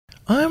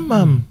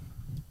I'm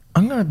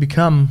going to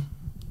become.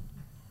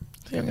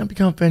 I think I'm going to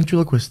become a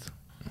ventriloquist.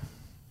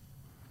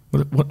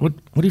 What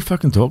are you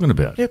fucking talking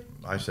about? Yep.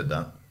 I said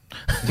that.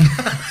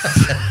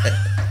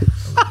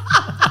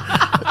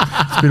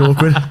 It's a bit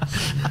awkward.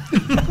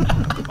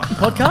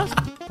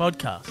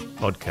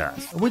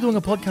 Podcast. Are we doing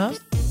a podcast?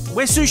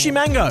 We're Sushi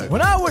Mango.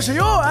 When I was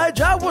your age,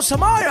 I was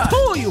Samaya.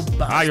 Oh, you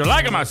bastard. You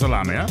like my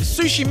salami, huh?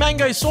 Sushi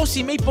Mango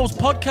Saucy Meatballs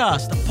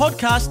Podcast. A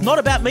podcast not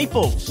about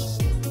meatballs.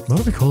 What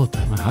do we call it,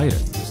 then? I hate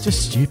it. It's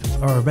just stupid.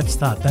 All right, let's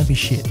start. Don't be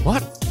shit.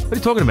 What? What are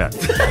you talking about?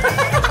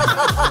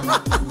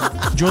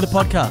 Enjoy the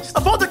podcast.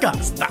 A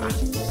podcast.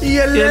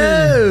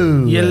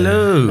 Yellow.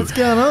 Yellow. What's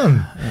going on?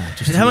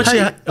 How much do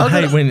you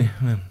hate when...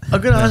 I'm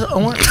going to ask...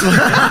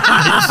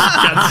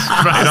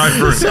 Straight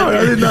over it. Sorry, I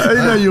didn't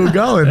know you were I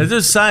going. was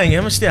just saying,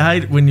 how much do you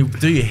hate when you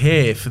do your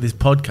hair for this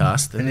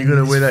podcast And you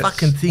gotta wear that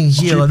fucking thing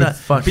here like that?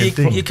 fucking But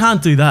thing. you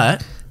can't do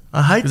that.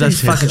 I hate That's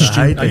these fucking headphones.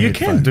 I hate stupid. the You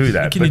can headphones. do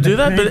that. Can you do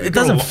that? But it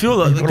doesn't feel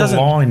like... It doesn't...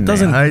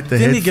 I hate the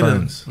then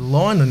headphones. you get a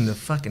line on the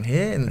fucking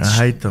hair and I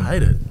hate them. I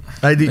hate it.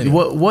 Hey,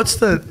 what's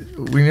the...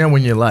 You know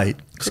when you're late,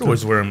 Could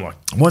always wear them like...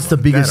 what's the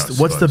biggest... that,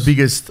 I what's the suppose.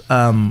 biggest,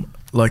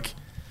 like,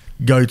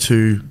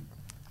 go-to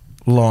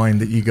line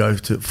that you go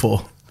to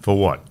for For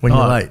what? when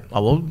you're late?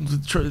 Oh, well,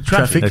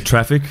 Traffic?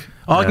 Traffic?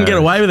 I can get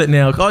away with it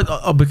now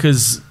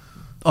because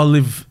I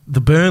live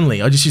the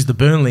Burnley. I just use the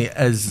Burnley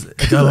as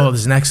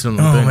there's an accident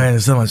on the Oh, Burnley. man,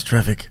 there's so much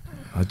traffic.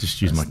 I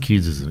just use my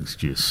kids as an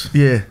excuse.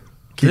 Yeah.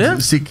 Kids Yeah? are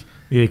sick.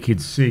 Yeah,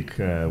 kid's sick.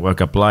 Woke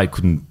up late,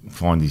 couldn't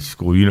find his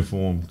school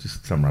uniform.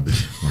 Just some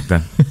rubbish like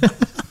that.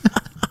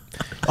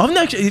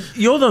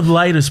 You're the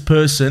latest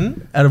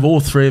person out of all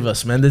three of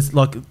us, man. There's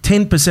like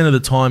 10% of the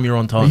time you're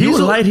on time. You were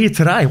late here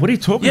today. What are you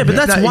talking Yeah, but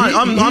about? that's why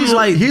I'm he's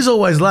late. He's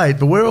always late,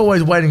 but we're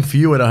always waiting for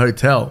you at a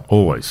hotel.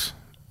 Always.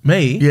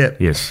 Me? Yeah.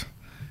 Yes.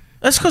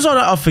 That's because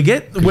I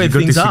forget where You've got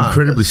things this are.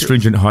 incredibly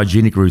stringent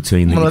hygienic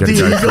routine that Well, I you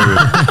got to think go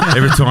through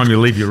every time you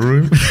leave your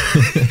room.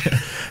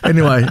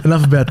 Anyway,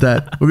 enough about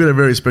that. We've got a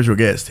very special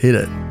guest. Hit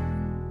it.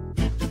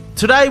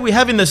 Today we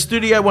have in the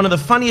studio one of the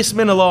funniest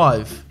men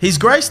alive. He's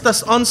graced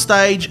us on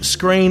stage,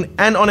 screen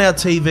and on our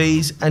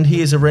TVs, and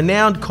he is a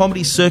renowned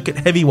comedy circuit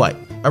heavyweight.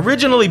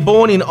 Originally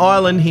born in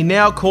Ireland, he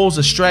now calls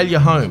Australia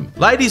home.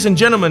 Ladies and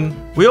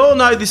gentlemen, we all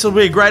know this will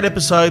be a great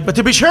episode, but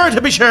to be sure,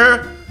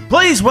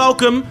 please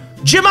welcome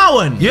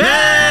Jimeoin.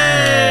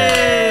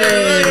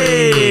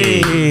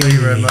 Thank you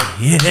very much.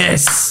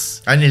 Yes.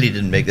 I nearly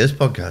didn't make this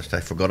podcast.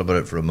 I forgot about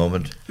it for a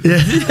moment.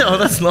 Oh,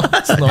 that's nice.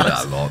 That's I do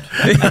nice. that a lot.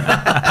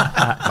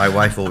 My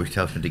wife always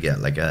tells me to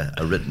get like a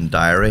written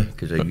diary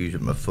because I use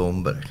it on my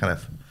phone, but I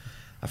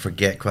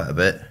forget quite a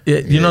bit. Yeah,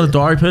 you're not a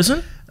diary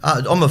person?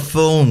 On my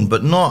phone,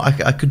 but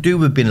not. I could do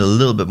with being a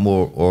little bit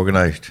more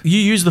organised. You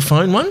use the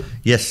phone one?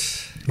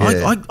 Yes.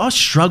 Yeah. I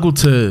struggle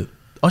to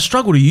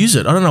use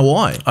it. I don't know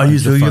why. I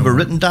use Do the you phone. have a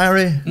written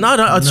diary? No,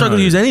 I struggle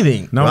to use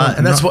anything. No, Right,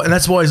 And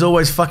that's why he's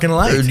always fucking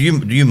late.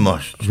 You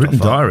must. written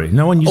Stuff up. diary.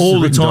 No one uses All a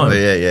the written time.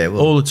 diary. Yeah.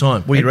 Well, All the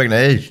time. what do you reckon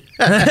it is?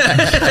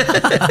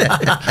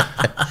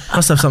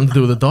 Must have something to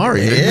do with a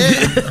diary.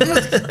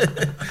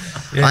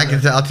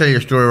 Yeah. I'll tell you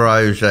a story where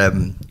I was.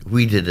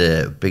 We had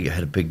a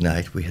big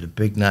night. We had a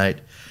big night.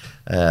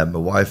 My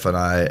wife and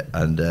I,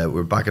 and we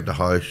were back at the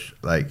house.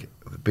 Like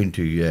we've been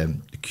to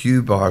the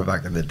Q Bar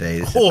back in the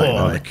day.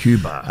 The Q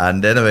Bar.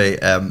 And anyway,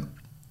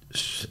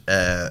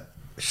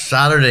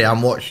 Saturday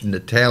I'm watching the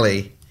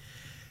telly,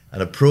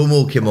 and a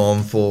promo came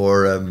on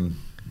for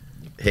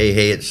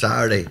Hey It's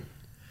Saturday.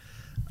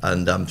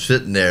 And I'm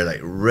sitting there like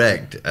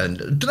wrecked. And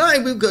tonight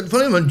we've got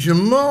funny man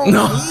Jamal.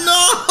 No.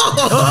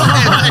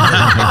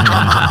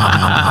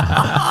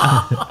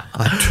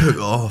 I took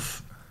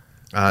off,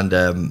 and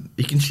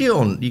you can see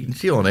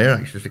on air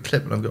actually there's a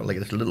clip, and I've got like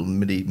this little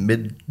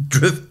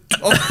midriff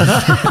top.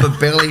 My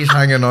belly's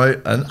hanging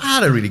out, and I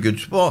had a really good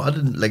spot.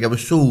 I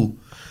was so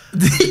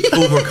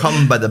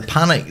overcome by the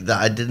panic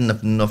that I didn't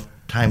have enough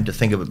time to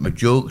think about my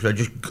jokes. I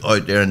just got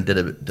out there and did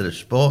a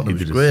spot, and it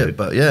was great.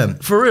 But yeah.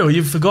 For real,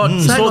 you've forgotten.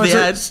 Saw the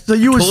ads. So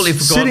you were Totally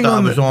forgot sitting that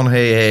on I was on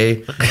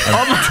Hey,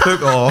 and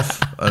took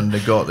off, and they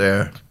got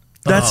there.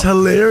 That's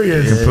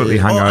hilarious. Completely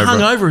hungover.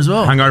 Hungover as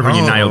well. Hungover and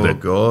you nailed Oh it.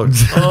 God!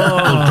 Still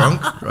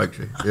drunk,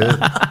 actually.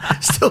 Yeah.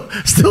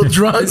 Still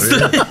drunk.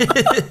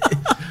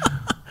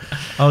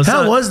 How was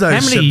How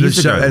many years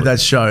ago? that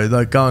show?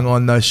 Like going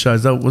on those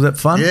shows. Was that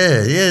fun?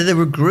 Yeah, they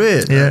were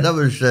great. Yeah. That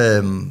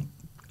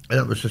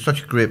was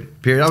such a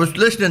great period. I was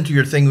listening to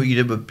your thing what you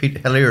did with Pete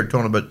Hillier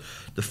talking about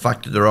the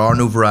fact that there are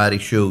no variety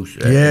shows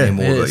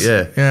anymore.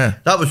 yes. But Yeah.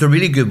 that was a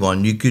really good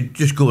one. You could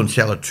just go and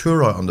sell a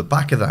tour out on the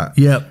back of that.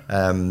 Yep.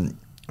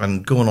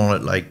 And going on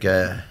it like,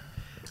 and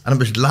it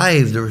was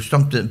live. There was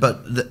something,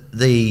 but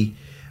the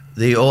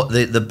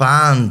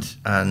band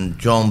and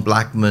John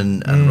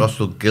Blackman and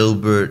Russell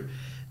Gilbert,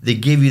 they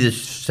gave you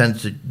this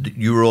sense that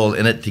you were all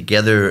in it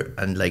together,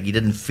 and like you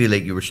didn't feel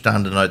like you were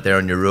standing out there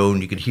on your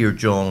own. You could hear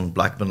John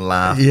Blackman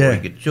laugh.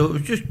 Yeah. So it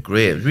was just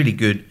great. It was really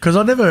good. Because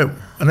I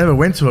never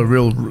went to a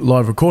real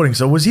live recording.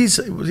 So was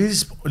his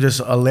just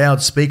a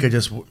loudspeaker?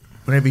 Just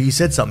whenever he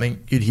said something,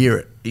 you'd hear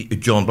it.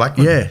 John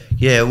Blackman. Yeah.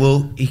 Yeah,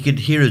 well, he could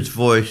hear his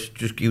voice.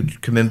 He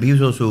would come in. But he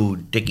was also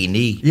Dickie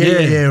Nee.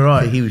 Yeah,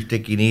 right. So he was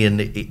Dickie Nee, and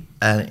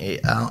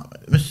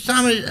Mr.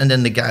 Sandwich, and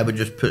then the guy would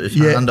just put his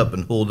hand up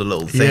and hold the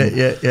little thing.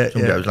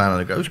 Some guy was lying on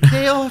the ground. It was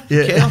chaos.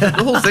 Chaos.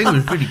 The whole thing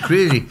was really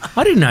crazy.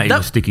 I didn't know he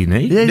was Dickie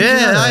Nee.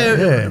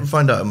 I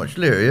found out much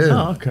later. Yeah.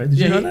 Oh, okay. Did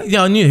you know that?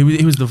 Yeah, I knew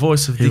he was the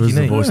voice of Dickie Nee. He was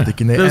the voice of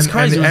Dickie Nee. It was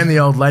crazy. And the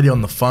old lady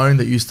on the phone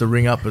that used to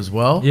ring up as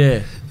well.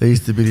 Yeah. There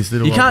used to be this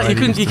little. You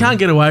can't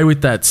get away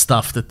with that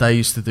stuff that they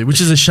used to do, which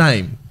is a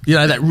shame. You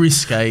know, that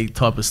risque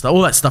type of stuff.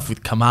 All that stuff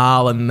with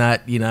Kamal and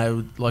that, you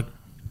know, like.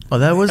 Oh,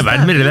 that was. But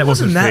admittedly, that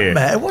wasn't that fair.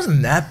 bad. It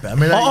wasn't that bad. I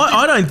mean,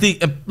 I don't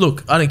think.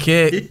 Look, I don't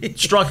care.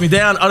 Strike me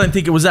down. I don't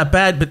think it was that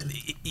bad, but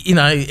you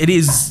know, it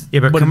is.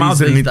 Yeah, but what Kamal it is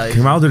these days.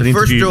 did The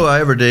first interview. show I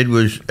ever did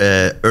was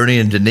Ernie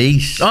and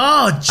Denise.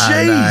 Oh, And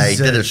I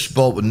Jesus. did a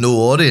spot with no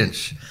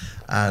audience,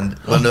 and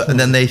and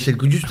then they said,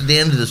 "Just at the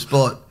end of the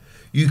spot,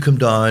 you come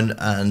down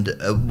and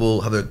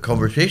we'll have a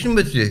conversation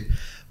with you."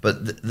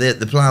 But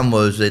the plan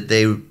was that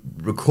they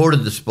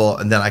recorded the spot,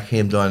 and then I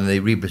came down and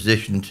they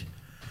repositioned,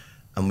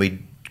 and we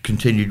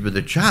continued with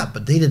the chat.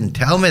 But they didn't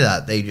tell me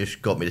that. They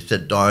just got me to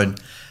sit down,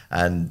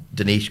 and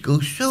Denise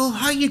goes, "So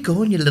how you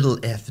going, you little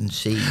F and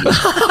C?"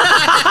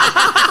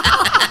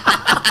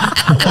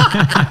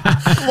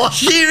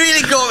 She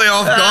really got me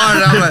off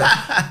guard. I'm like,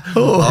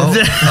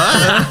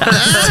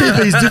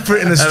 TV's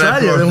different in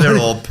Australia. and they're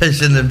all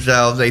pissing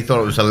themselves. They thought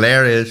it was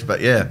hilarious,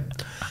 but yeah.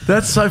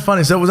 That's so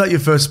funny. So was that your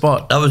first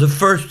spot? That was the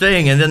first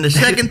thing. And then the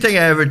second thing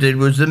I ever did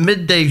was the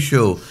midday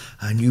show.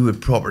 And you would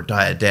proper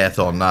die of death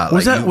on that.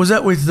 Was that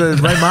with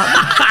Ray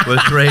Martin?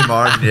 With Ray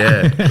Martin,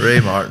 yeah.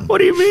 Ray Martin. What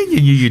do you mean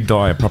you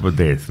die a proper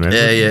death, man?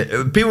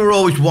 Yeah. People were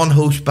always one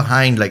host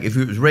behind. Like if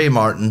it was Ray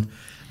Martin,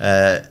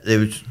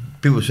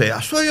 people would say,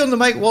 "I saw you on the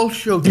Mike Walsh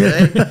show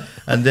today."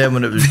 And then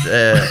when it was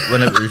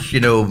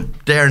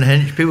Darren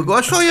Hinch, people would go,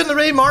 "I saw you on the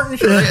Ray Martin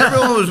show." Like,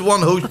 everyone was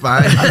one host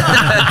behind.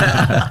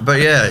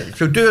 But yeah,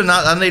 so doing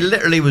that, and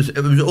it was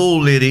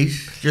old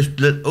ladies,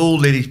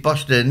 old ladies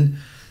bust in,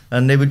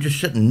 and they would just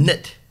sit and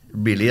knit.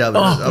 Really, that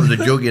was a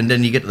joke, and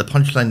then you get to the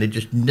punchline, they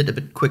just knit a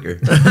bit quicker.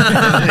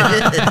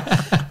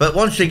 But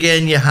once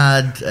again, you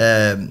had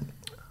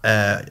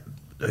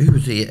who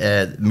was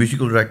the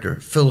musical director?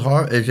 Phil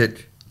Hart, is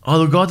it? Oh,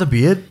 the guy with the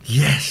beard?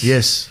 Yes.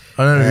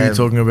 I don't know who you're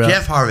talking about.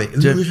 Jeff Harvey.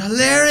 He was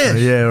hilarious.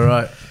 Yeah,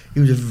 right. He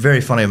was a very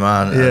funny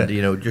man, Yeah.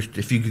 and just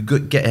if you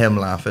could get him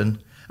laughing,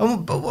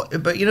 but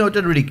it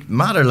didn't really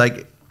matter.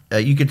 Like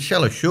you could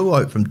sell a show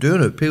out from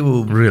doing it.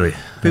 People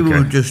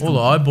would just All the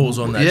eyeballs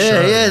on that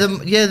show.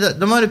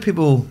 The amount of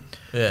people.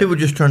 Yeah. People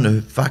just turned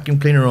the vacuum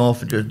cleaner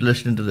off and just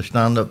listening to the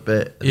stand-up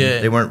bit.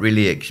 And they weren't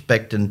really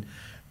expecting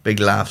big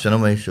laughs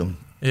anyway. So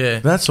Yeah.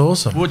 That's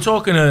awesome. We're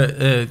talking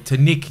to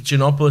Nick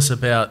Giannopoulos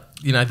about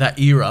that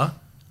era,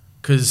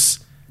 because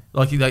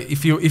like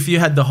if you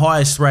had the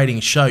highest rating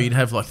show, you'd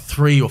have like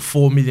 3 or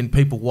 4 million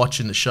people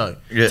watching the show.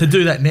 Yeah. To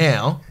do that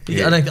now,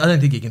 I don't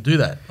think you can do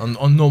that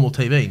on normal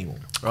TV anymore,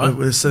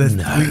 right? So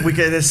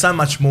there's so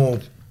much more.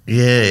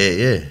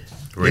 Yeah.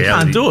 You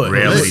can't do it.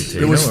 Reality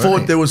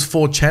There was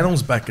 4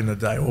 channels back in the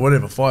day, or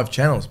whatever, 5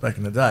 channels back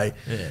in the day.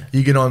 Yeah.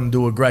 You get on and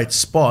do a great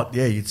spot,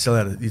 you'd sell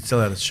out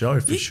a show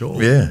for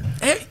sure. Yeah.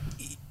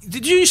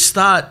 Did you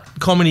start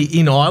comedy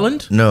in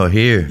Ireland? No,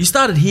 here. You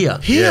started here.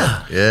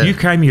 Yeah. You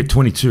came here at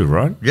 22,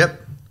 right? Yep.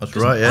 That's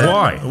right. Yeah.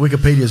 Why?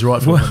 Wikipedia's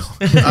right for us.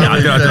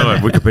 I don't know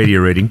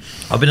Wikipedia reading.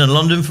 I've been in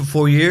London for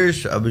 4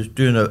 years. I was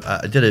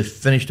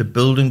finished a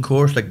building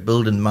course, like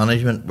building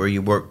management, where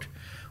you worked.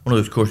 One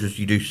of those courses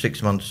you do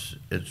 6 months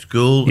at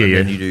school, and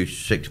then you do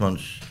 6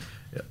 months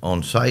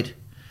on site.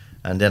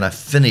 And then I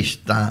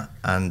finished that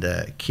and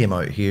came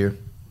out here,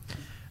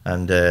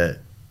 and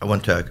I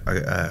went to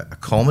a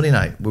comedy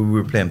night where we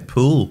were playing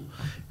pool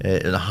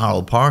in a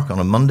Harold Park on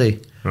a Monday.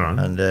 Right.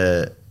 And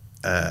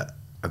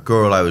a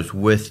girl I was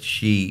with,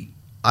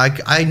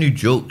 I knew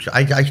jokes.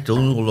 I still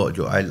know a lot of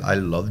jokes. I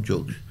love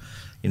jokes.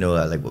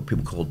 Like what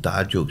people call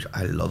dad jokes.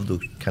 I love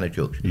those kind of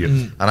jokes. Yeah.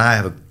 And I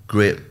have a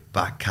great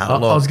back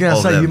catalogue. I was going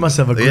to say, you must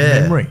have a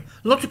good memory.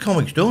 Lots of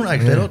comics don't,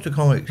 actually. Yeah. Lots of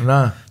comics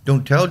No.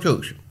 don't tell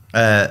jokes.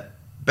 But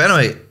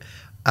anyway,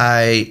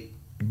 I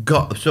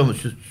got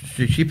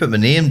she put my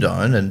name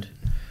down, and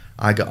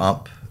I got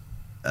up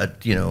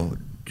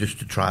just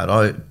to try it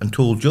out and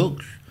told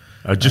jokes.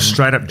 Just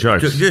straight up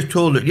jokes. Just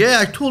told it. Yeah,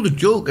 I told a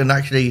joke, and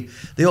actually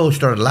they all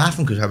started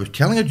laughing because I was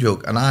telling a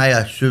joke, and I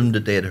assumed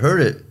that they had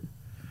heard it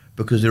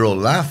because they're all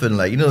laughing,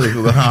 like, they go,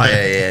 "Oh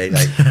yeah,"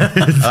 like,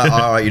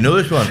 "All right, you know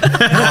this one, all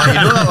right, you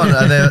know that one,"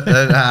 and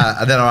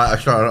then all right, I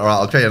started, "All right,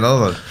 I'll tell you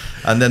another one,"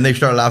 and then they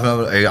started laughing.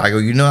 I go,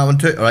 "You know that one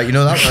too, all right, you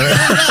know that one."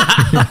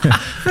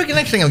 Freaking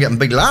next thing, I'm getting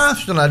big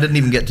laughs, and I didn't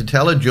even get to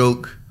tell a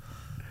joke.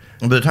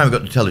 And by the time I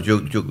got to tell the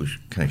joke was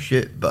kind of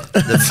shit. But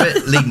the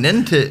bit leading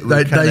into it,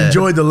 was they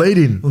enjoyed the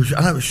lead-in.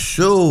 And it was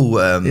so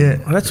Well,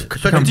 that's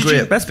such a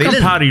great become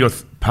feeling. part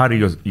of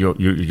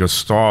your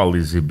style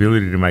is the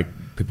ability to make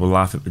people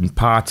laugh in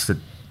parts that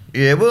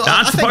well,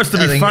 aren't I supposed think- to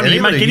be I think funny.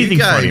 You make anybody, anything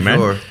guys, funny, man.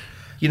 or,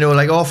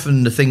 like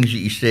often the things that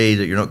you say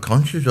that you're not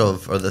conscious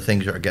of are the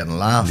things that are getting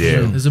laughs.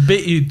 Yeah. So- There's a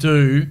bit you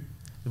do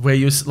where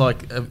you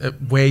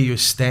where you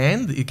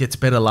stand, it gets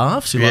better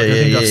laughs. You're like, I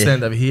think I'll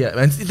stand over here,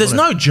 and there's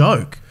no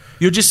joke.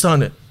 You're just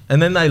on it,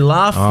 and then they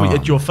laugh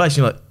at your face.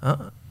 You're like,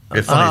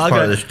 You're funny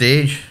part of the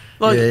stage.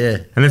 Like,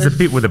 And there's a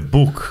bit with a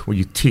book where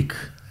you tick.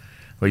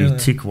 You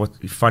tick what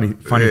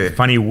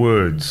funny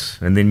words,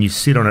 and then you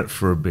sit on it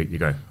for a bit. You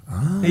go,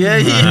 and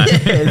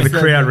and the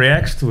crowd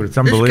reacts to it. It's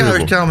unbelievable. This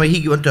guy was telling me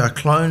he went to a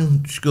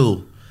clown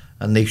school,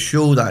 and they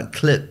show that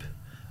clip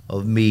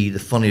of me, the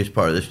funniest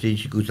part of the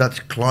stage. He goes,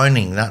 "That's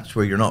clowning. That's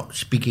where you're not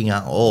speaking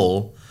at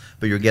all,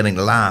 but you're getting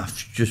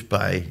laughs just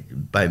by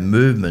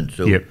movement."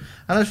 So, and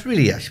it's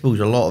really, I suppose,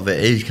 a lot of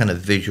it is kind of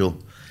visual.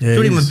 Yeah,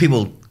 so even when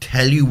people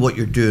tell you what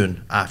you're doing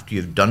after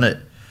you've done it,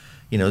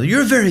 you know,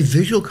 you're a very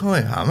visual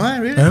comic. Am I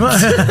really? Am I?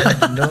 I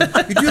didn't know.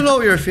 You do a lot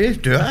with your face,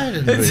 do I? I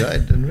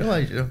didn't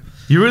realise. You know.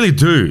 You really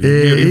do.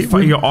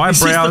 Your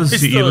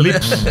eyebrows, your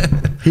lips.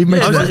 He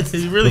mentioned that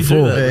he really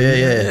before. do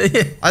that.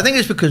 Yeah. I think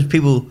it's because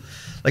people,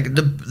 like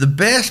the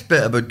best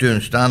bit about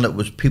doing stand-up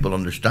was people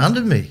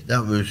understanding me.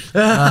 That was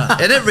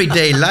in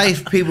everyday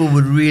life, people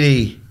would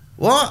really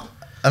what,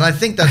 and I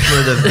think that's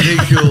where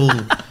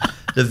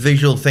the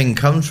visual thing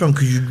comes from,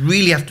 because you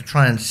really have to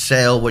try and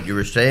sell what you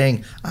were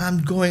saying.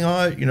 I'm going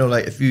out, you know,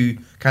 like if you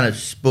kind of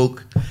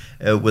spoke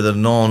with a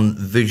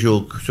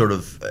non-visual sort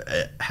of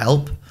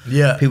help.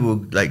 Yeah. People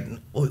would like,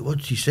 oh,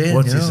 what's he saying?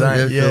 What's he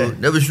saying? Yeah. So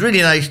it was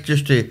really nice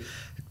just to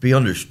be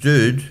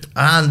understood,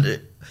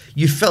 and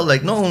you felt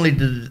like not only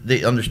did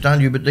they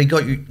understand you, but they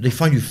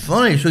found you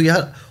funny. So you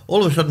had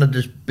all of a sudden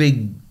this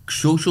big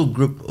social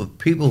group of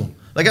people.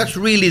 Like that's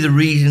really the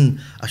reason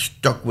I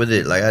stuck with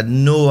it. Like I had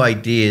no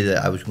idea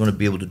that I was going to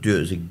be able to do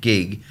it as a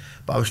gig,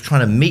 but I was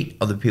trying to meet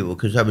other people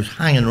because I was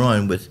hanging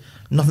around with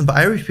nothing but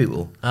Irish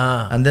people.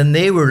 And then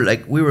they were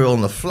like, we were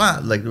on the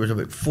flat, like there was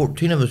about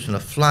 14 of us in a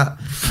flat.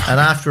 And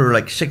after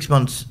like 6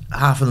 months,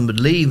 half of them would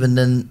leave, and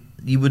then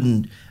you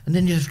wouldn't, and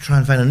then you have to try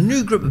and find a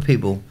new group of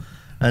people.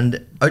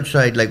 And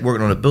outside, like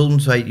working on a building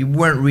site, you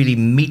weren't really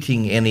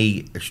meeting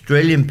any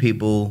Australian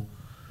people,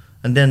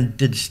 and then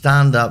did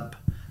stand up.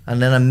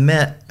 And then I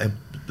met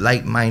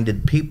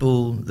like-minded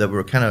people that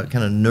were kind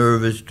of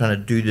nervous, trying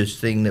to do this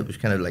thing that was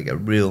kind of like a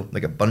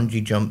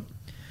bungee jump.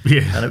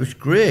 Yeah, and it was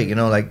great, you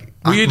know. Like,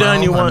 were you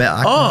doing you want?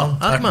 Oh,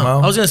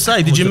 Akmal. I was going to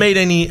say, did you meet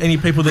any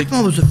people that?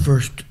 Akmal was the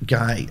first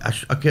guy.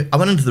 I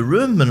went into the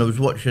room and I was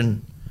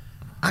watching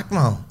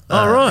Akmal.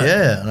 Oh right,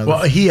 yeah. And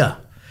well, here.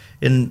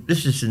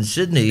 This is in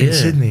Sydney. In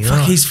Sydney,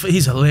 fuck,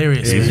 he's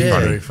hilarious. He's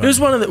very funny. He was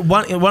one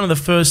of the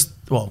first.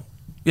 Well,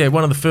 yeah,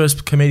 one of the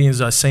first comedians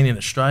I seen in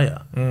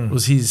Australia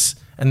was his,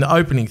 and the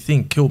opening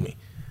thing killed me.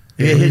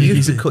 Yeah, he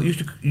used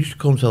to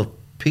call himself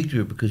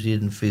Peter because he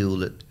didn't feel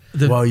that.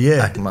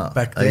 Akmal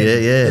back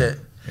then.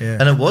 Yeah.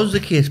 And it was the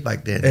case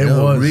back then. It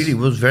was. It really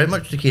was very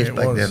much the case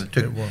back then.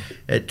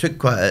 It took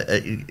quite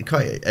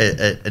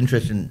a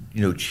interesting,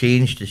 you know,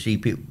 change to see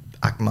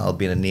Akmal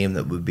being a name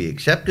that would be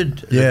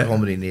accepted as a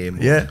comedy name.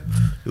 Yeah.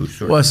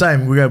 Well,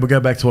 same. We go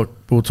back to what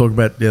we were talking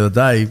about the other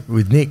day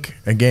with Nick.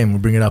 Again,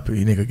 we'll bring it up with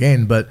Nick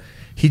again, but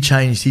he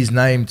changed his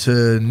name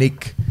to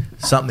Nick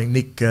something.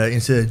 Nick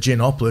instead of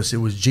Giannopoulos, it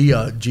was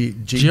Giannis,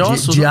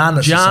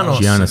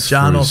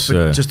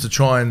 just to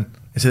try and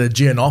instead of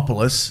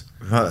Giannopoulos.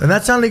 Right. And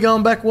that's only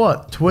going back,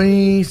 what,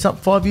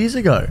 25 years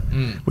ago,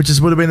 which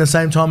would have been the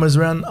same time as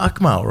around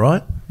Akmal,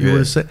 right? You would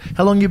have said.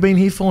 How long you been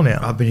here for now?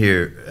 I've been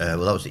here, that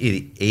was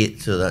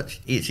 88, so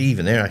it's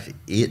even there, actually.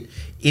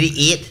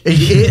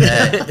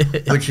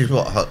 88. Which is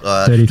what,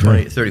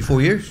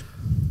 34 years?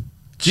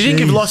 Do you think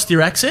you've lost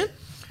your accent?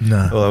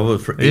 No. Well, I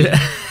was for 8.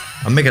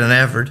 I'm making an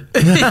effort.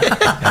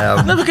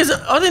 No, because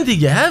I don't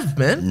think you have,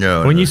 man.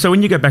 No. When you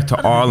go back to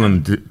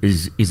Ireland,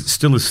 is it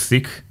still as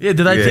thick? Yeah.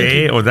 Do they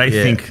think? Or they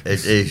think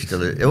it is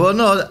still? Well,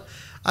 no.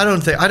 I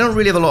don't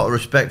really have a lot of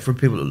respect for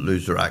people that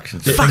lose their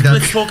accents. Fuck,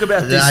 let's talk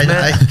about this,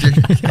 man.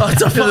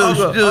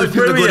 Those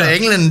people go to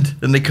England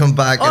and they come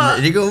back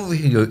and you go,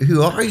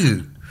 who are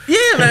you? Yeah,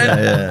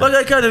 man.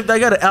 Like they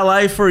go to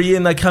LA for a year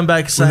and they come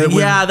back saying,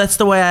 "Yeah, that's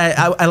the way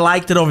I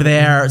liked it over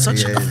there." It's like,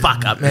 shut the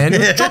fuck up, man.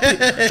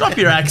 Drop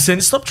your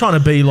accent. Stop trying to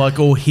be like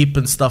all hip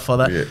and stuff like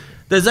that. Yeah.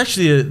 There's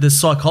actually there's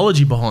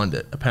psychology behind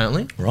it.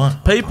 Apparently, right?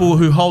 People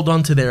who hold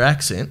on to their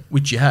accent,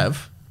 which you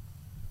have,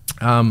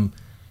 aren't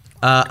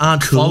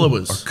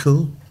followers. Are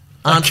cool.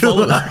 Aren't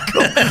followers.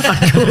 Cool.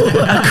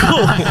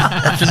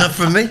 That's enough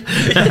for me.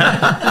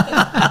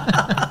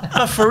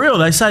 No, for real,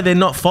 they say they're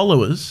not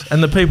followers,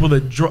 and the people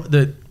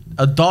that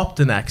adopt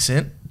an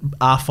accent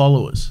are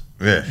followers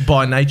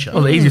by nature.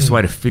 Well, the easiest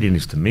way to fit in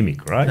is to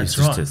mimic, right? That's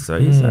it's right. Just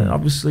to say,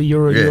 obviously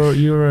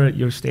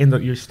you're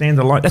stand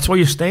alone. That's why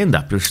you're stand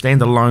up. You're a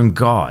standalone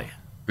guy.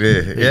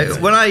 Yeah.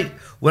 When I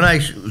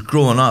was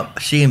growing up,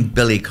 seeing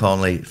Billy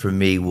Connolly for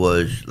me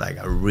was like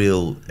a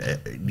real,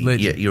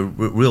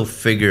 real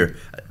figure,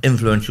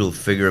 influential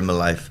figure in my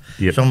life.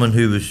 Yep. Someone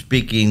who was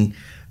speaking,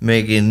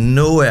 making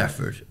no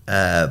effort,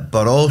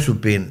 but also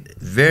being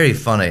very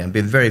funny and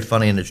being very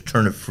funny in his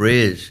turn of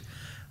phrase,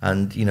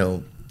 and you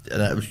know.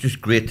 And it was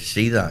just great to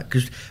see that,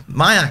 because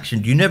my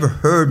accent, you never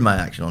heard my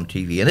accent on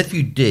TV, and if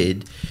you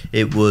did,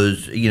 it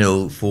was, you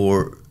know,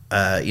 for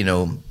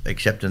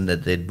accepting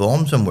that they'd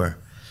bombed somewhere,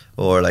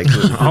 or like,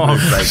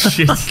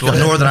 shit! The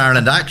Northern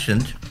Ireland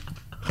accent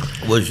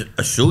was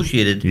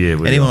associated. Yeah,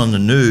 anyone on the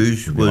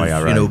news was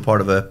IRA.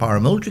 part of a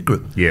paramilitary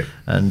group. Yeah,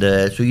 and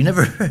so you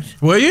never heard.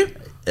 Were you?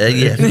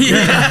 Yes.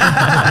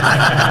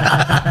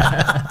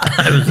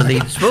 I was the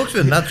lead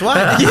spokesman. That's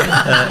why.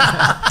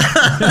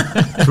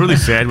 It's really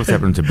sad what's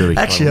happening to Billy.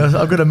 Actually,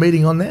 I've got a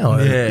meeting on now.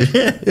 Yeah.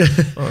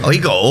 Oh, he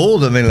got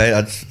old. I mean, like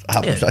that's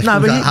happens. I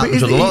suppose that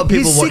happens with a lot of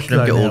people watching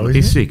him get older.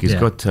 He's sick. He's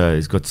got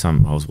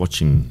some. I was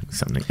watching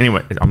something.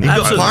 Anyway, He's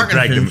got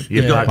Parkinson's.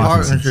 He's got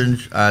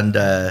Parkinson's and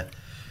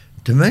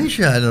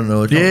dementia. I don't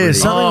know.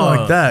 Something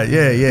like that.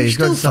 Yeah. He's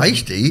still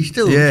feisty. He's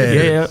still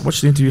yeah. Watch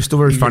the interview. Still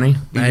very funny.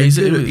 He's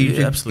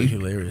absolutely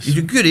hilarious. He's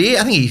a good age.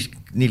 I think he's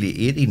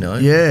nearly 80 now.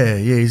 Yeah.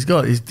 He's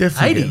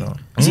definitely 80.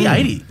 Is he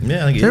 80?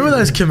 Yeah, I think. Remember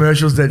those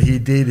commercials that he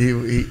did?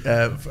 He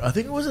I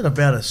think it wasn't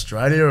about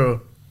Australia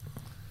or.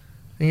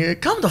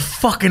 Come to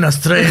fucking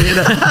Australia.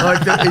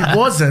 Like it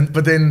wasn't,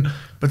 but then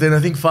I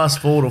think Fast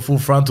Forward or Full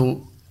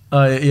Frontal.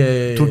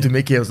 Took to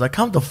Mickey. I was like,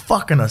 come to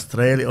fucking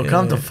Australia or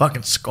come to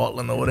fucking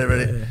Scotland or whatever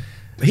it is.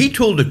 He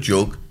told a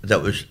joke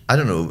that was, I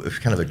don't know, it was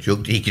kind of a joke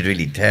that he could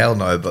really tell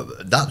now,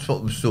 but that's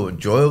what was so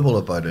enjoyable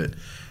about it.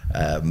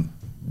 And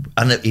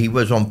he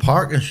was on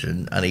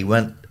Parkinson and he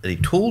went and he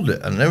told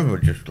it and everyone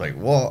was just like,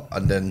 what?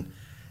 And then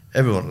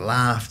everyone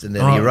laughed and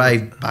then he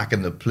arrived back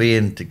in the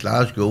plane to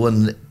Glasgow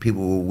and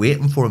people were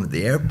waiting for him at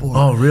the airport.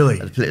 Oh, really?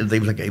 He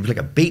was like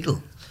a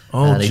beetle.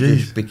 Oh, and he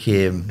just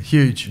became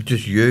huge.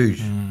 Just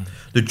huge.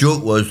 The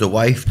joke was the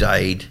wife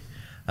died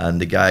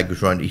and the guy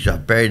goes round, he's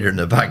buried her in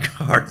the back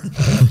garden.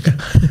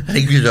 And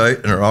he goes out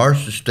and her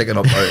arse is sticking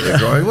up out of the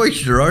ground. Why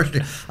is her arse?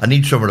 I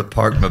need somewhere to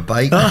park my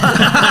bike. And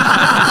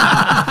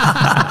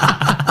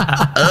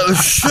it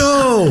was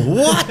so,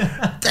 what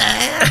the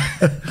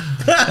hell?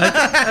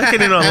 How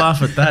can you not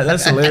laugh at that?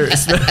 That's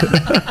hilarious.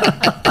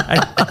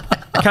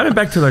 Coming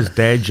back to those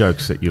dad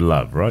jokes that you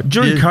love, right?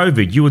 During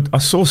COVID, I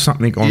saw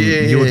something on.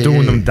 You were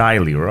doing them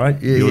daily, right?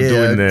 You were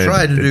doing I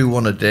tried to do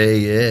one a day.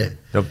 Yeah,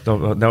 they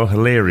were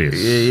hilarious.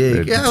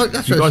 Yeah.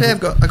 That's what I say.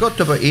 I got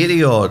to about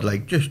 80 odd.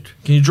 Like just.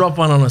 Can you drop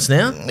one on us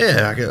now?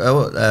 Yeah,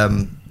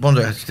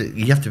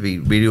 you have to be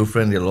radio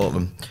friendly. A lot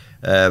of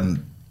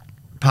them.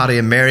 Paddy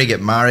and Mary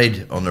get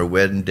married on their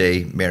wedding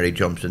day. Mary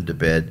jumps into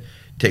bed,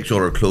 takes all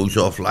her clothes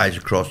off, lies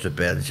across the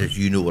bed, and says,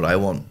 "You know what I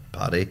want,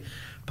 Paddy."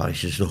 Paddy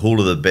says, "The whole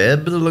of the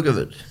bed," by the look of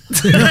it.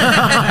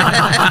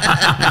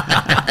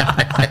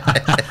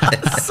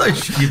 So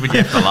stupid, you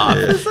have to laugh.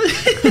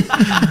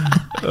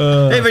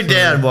 Every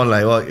day I had one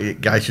like, well,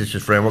 guy says to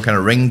his friend, "What kind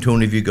of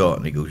ringtone have you got?"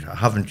 And he goes, "I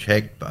haven't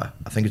checked, but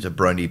I think it's a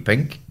brownie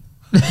pink."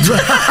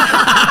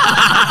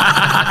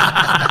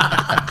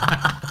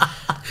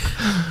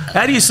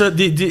 How do you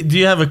do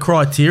you have a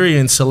criteria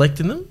in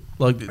selecting them?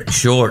 Like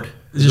short.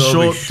 Just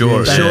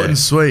short and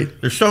sweet.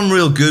 There's some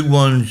real good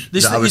ones.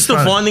 You're still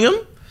finding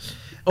them?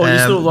 Or you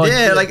still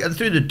like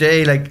through the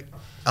day, like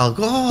I'll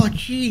go, oh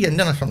gee, and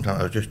then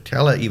sometimes I'll just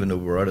tell it, even though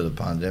we're out of the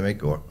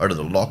pandemic or out of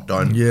the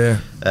lockdown. Yeah.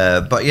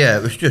 But yeah,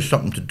 it was just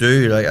something to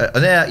do. Like,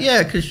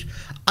 because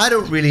I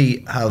don't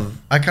really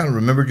I can't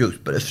remember jokes.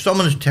 But if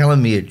someone's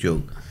telling me a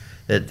joke,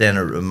 then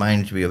it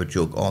reminds me of a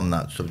joke on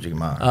that subject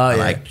matter. Oh, and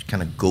yeah. I just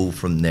kind of go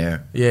from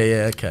there.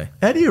 Yeah, okay.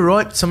 How do you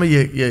write some of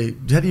your?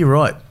 How do you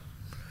write?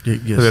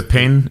 With a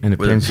pen and a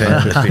pencil.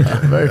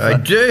 Very fun. I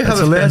do have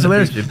That's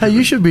hilarious. Hey,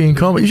 you should be in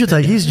comedy. You should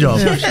take his job.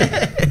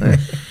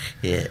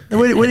 Yeah. And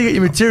where do you get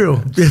your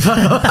material?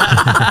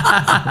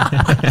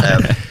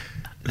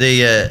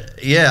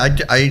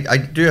 I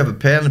do have a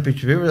pen and a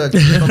piece of paper.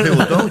 Some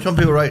people don't. Some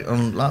people write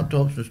on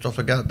laptops and stuff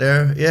like that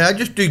there. Yeah, I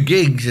just do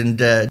gigs and,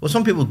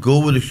 some people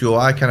go with the show.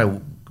 I kind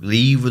of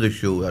leave with the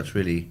show. That's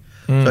really...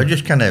 So I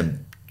just kind of...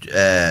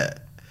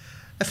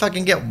 if I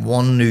can get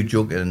one new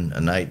joke in a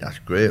night, that's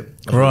great.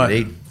 That's what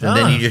you need. And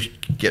then you just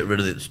get rid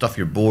of the stuff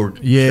you're bored.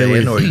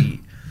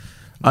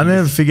 I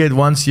never forget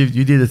once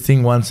you did a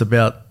thing once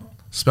about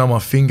smell my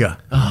finger.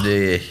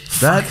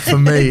 That for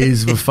me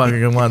is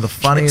fucking one of the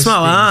funniest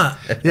Smell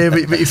things. Yeah,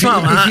 but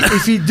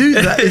if you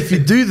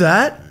do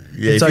that,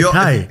 it's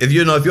okay. If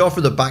you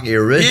offer the back of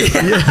your wrist,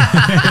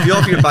 if you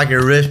offer your back of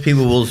your wrist,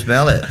 people will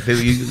smell it.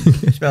 You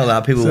smell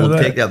that, people will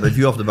take that. But if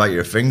you offer the back of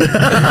your finger,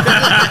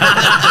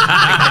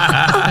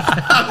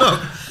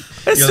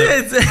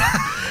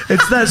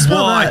 it's that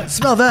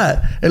smell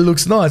that. It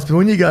looks nice, but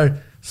when you go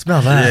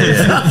smell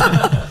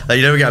that, like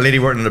you never get a lady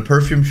working in a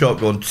perfume shop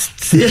going,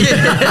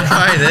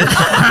 try this.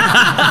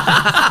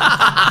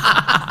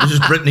 This is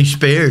Britney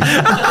Spears.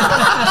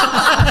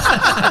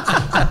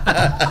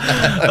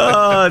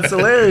 Oh, it's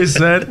hilarious,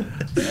 man.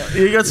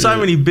 You got so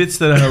many bits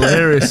that are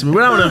hilarious. I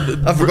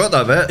forgot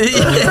that bit.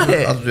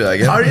 I'll do that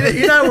again.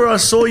 You know where I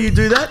saw you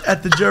do that?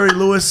 At the Jerry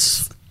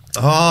Lewis.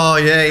 Oh,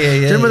 yeah. Do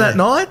you remember that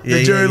night?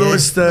 The Jerry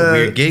Lewis. A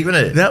weird gig,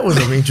 wasn't it? That was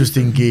an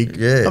interesting gig.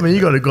 Yeah. I mean,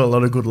 you got a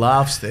lot of good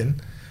laughs then.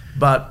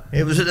 But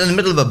it was in the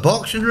middle of a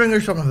boxing ring or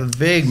something. I have a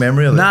vague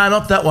memory of it. No,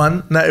 not that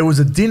one. No, it was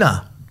a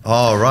dinner.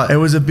 Oh, right. It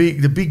was the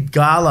big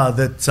gala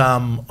that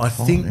I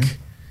think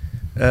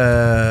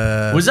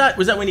Was that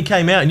when you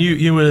came out and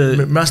you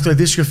were muscular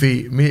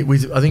dystrophy?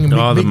 I think the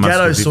Mick muscular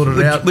Gatto dystrophy. sorted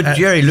it out With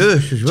Jerry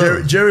Lewis as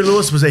well. Jerry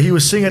Lewis was there. He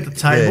was sitting at the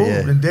table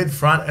Yeah. in dead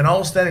front, and I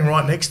was standing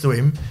right next to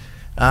him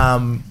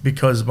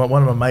because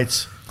one of my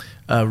mates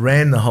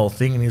ran the whole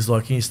thing, and he's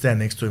like, "Can you stand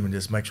next to him and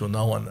just make sure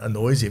no one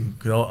annoys him?"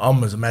 Because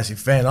I'm a massive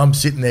fan. I'm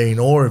sitting there in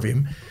awe of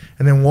him,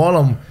 and then while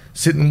I'm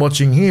sitting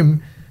watching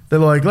him, they're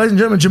like, "Ladies and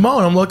gentlemen,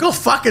 Jimeoin." I'm like, "Oh,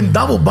 fucking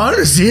double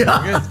bonus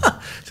here."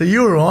 So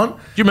you were on. Do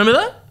you remember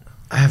that?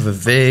 I have a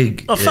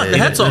vague. Oh, fuck, the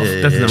hat's off.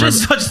 Yeah. I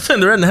just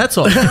turned around and the hat's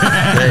off.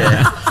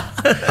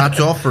 Hats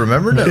off for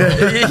remembering it.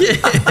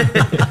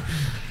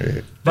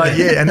 But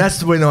yeah, and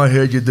that's when I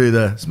heard you do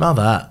the smell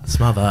that,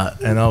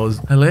 and I was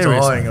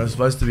Hilarious. dying. I was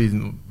supposed to be,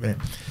 yeah.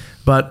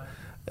 But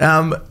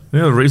The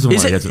reason why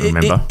he doesn't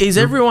remember. Is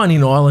everyone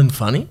in Ireland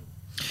funny?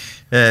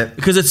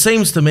 Because it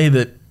seems to me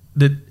that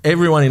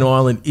everyone in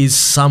Ireland is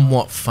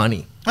somewhat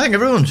funny. I think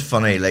everyone's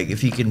funny. Like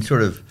if you can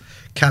sort of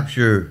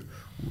capture.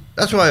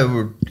 That's why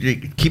we're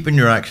keeping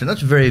your accent.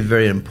 That's a very,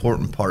 very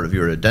important part of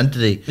your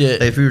identity. Yeah.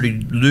 Like, if you were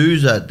to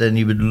lose that, then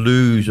you would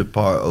lose a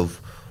part of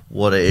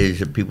what it is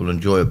that people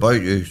enjoy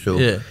about you. So,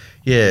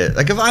 yeah.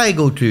 Like if I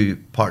go to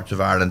parts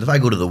of Ireland, if I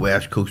go to the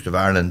west coast of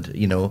Ireland,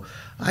 you know,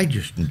 I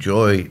just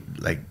enjoy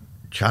like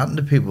chatting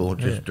to people,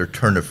 just their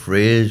turn of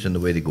phrase and the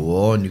way they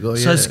go on. You go,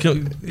 So it's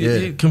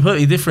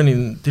completely different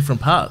in different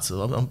parts.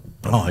 Oh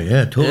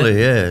yeah,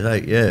 totally. Yeah,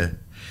 like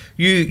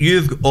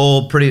You've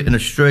all pretty in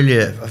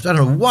Australia. I don't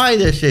know why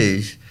this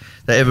is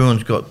that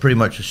everyone's got pretty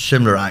much a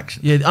similar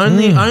accent. Yeah,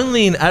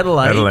 only in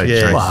Adelaide.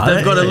 Yeah. Wow.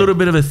 They've got a little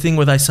bit of a thing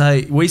where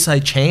we say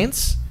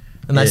chance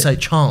and they say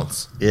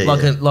chance. Yeah,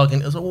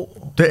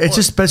 it's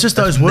just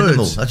those minimal.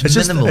 words. That's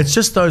minimal. It's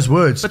just those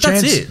words. But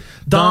that's it.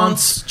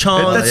 Dance,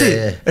 chance. That's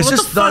it. It's What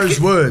just the fuck those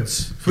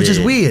words, which is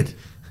weird.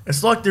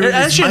 It's like there It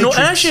is this matrix.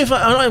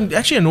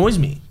 actually annoys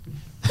me.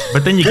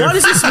 But then you go. What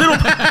is this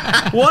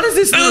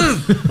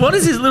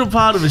little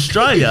part of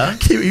Australia?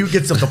 He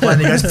gets off the plane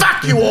and he goes,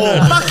 "Fuck you all."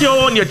 Fuck you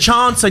all and your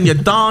chance and your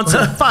dance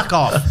and fuck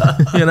off.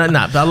 You know, I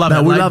love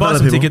Adelaide. We love Buy other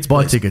some people. tickets,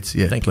 Buy please. tickets,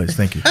 yeah, please.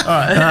 Thank you.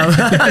 I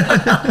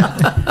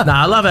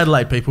love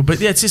Adelaide people,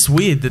 but yeah, it's just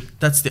weird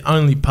that's the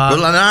only part.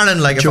 Well, in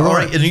Ireland, like You're or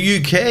right. in the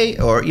UK,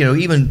 or you know,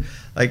 even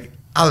like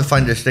I would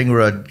find this thing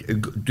where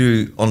I'd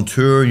do on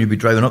tour, and you'd be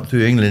driving up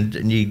through England,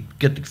 and you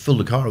get to fill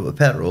the car up with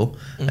petrol,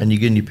 and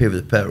you pay for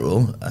the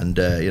petrol, and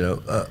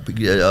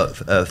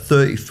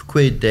 30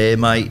 quid there,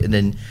 mate, and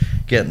then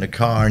get in the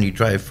car and you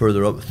drive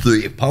further up,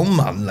 £30,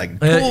 man, like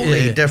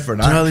totally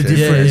different. Totally accent.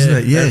 different, isn't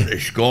it? Yeah. And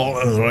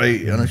Scotland,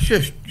 right? And it's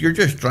just you're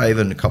just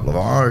driving a couple of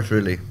hours,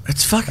 really.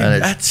 It's fucking. And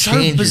it That's so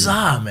changes.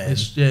 bizarre, man.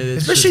 It's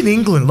Especially in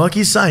England, like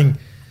he's saying.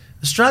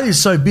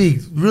 Australia's so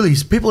big. Really,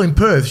 people in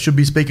Perth should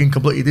be speaking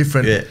completely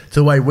different to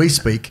the way we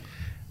speak.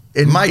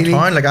 In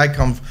town, like I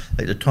come,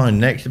 like the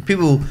town next to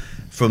people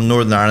from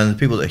Northern Ireland,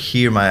 people that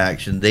hear my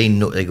accent, they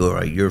know. They go,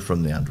 right, you're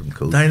from the Antrim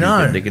Coast. They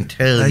know. They can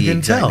tell. They you can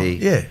exactly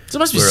tell. Yeah. So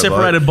it must be whereabouts.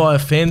 separated by a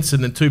fence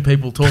and then two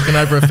people talking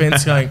over a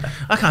fence going,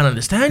 I can't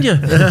understand you.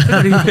 Just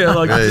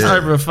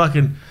over a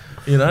fucking,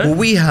 you know. Well,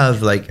 we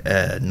have like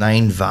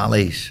 9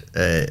 valleys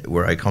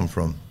where I come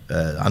from,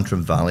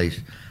 Antrim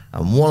valleys,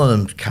 and one of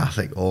them's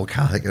Catholic, all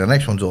Catholic, and the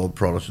next one's all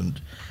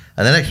Protestant,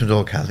 and the next one's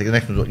all Catholic, and the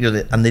next one's all,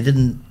 and they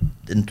didn't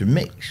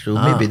intermix, so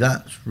maybe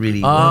that's really.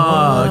 Okay.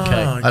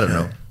 I don't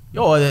know.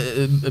 Oh,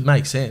 it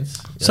makes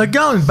sense. So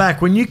going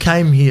back, when you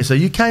came here, so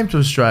you came to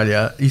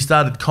Australia, you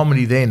started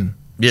comedy then,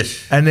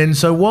 Yes. and then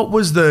so what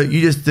was you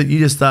just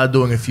started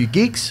doing a few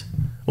gigs,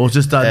 or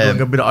just started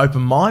doing a bit of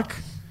open mic?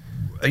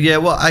 Yeah,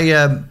 well,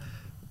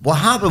 what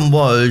happened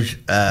was,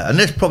 and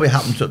this probably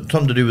happened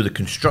something to do with the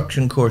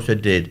construction course I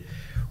did.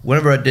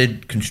 Whenever I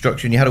did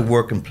construction, you had to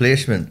work in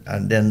placement,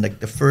 and then like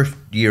the first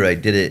year I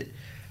did it,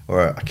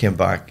 or I came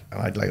back,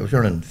 and I was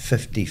earning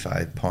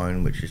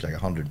 £55, which is like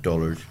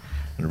 $100,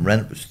 and the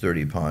rent was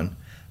 £30. And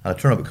I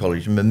turned up at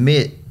college, and my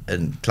mate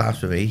in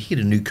class with me, he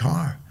had a new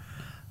car,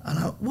 and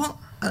what?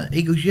 And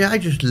he goes, yeah, I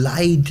just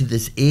lied to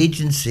this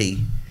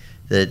agency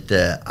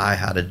that I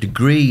had a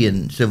degree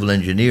in civil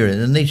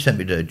engineering, and they sent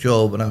me to a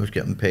job, and I was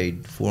getting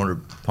paid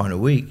 £400 a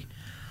week.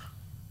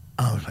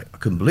 And I was like, I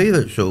couldn't believe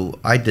it, so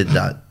I did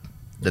that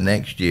the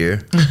next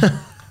year,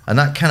 and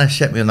that kind of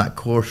set me on that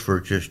course for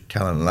just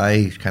telling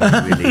lies, kind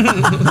of really.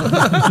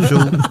 So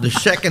the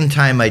second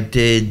time I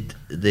did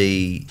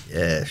the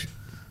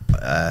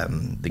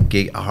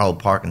gig at Harold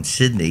Park in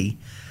Sydney,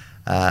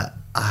 I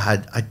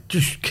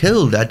just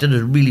killed. I did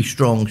a really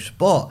strong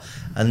spot,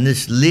 and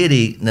this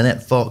lady,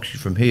 Nanette Fox, she's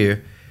from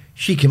here,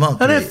 she came up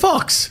to me. Nanette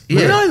Fox?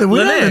 Yeah.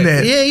 We know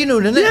Nanette. Yeah, you know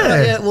Nanette. Yeah.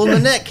 Right? Yeah. Well,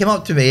 Nanette came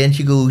up to me and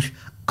she goes,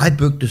 I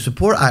booked a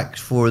support act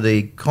for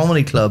the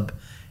comedy club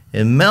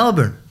in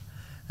Melbourne.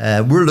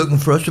 We're looking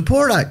for a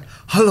support act.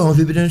 How long have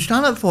you been doing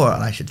stand-up for?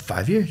 And I said,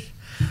 5 years.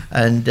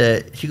 And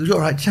she goes,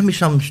 all right, send me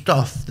some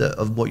stuff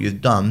of what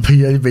you've done. But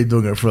you've been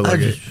doing it for like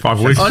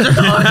 5 weeks. Oh, that's the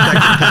second time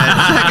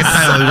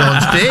I was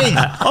on stage.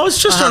 I was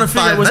just trying to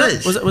figure out,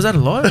 was that a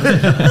lie?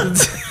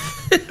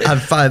 I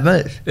had 5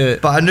 minutes. Yeah.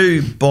 But I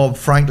knew Bob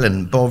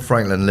Franklin. Bob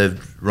Franklin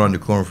lived around the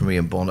corner from me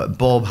in Bondi.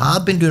 Bob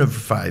had been doing it for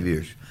 5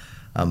 years.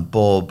 and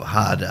Bob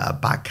had a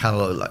back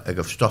catalogue like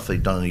of stuff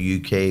he'd done in the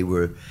UK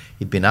where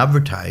he'd been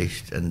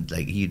advertised, and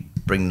like he'd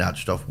bring that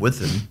stuff with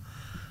him,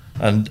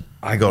 and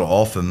I got it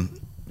off him,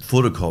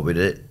 photocopied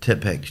it,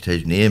 Tipexed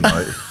his name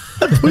out.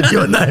 Put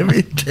your name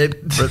in.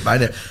 Put my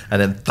name,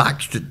 and then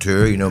faxed it to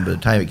her. You know, by the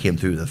time it came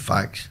through the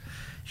fax,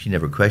 she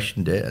never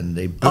questioned it, and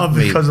they booked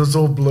me. Because it's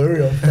all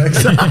blurry on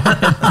fax.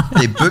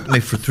 They booked me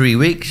for 3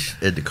 weeks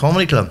at the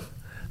comedy club.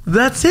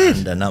 That's it.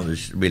 And then that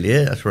was really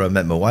it. That's where I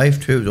met my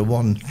wife too. It was a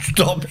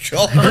one-stop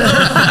shop.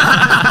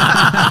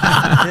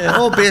 Yeah,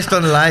 all based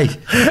on lies.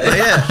 But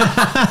yeah,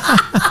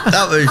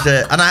 that was.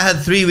 And I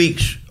had 3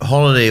 weeks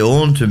holiday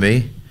owed to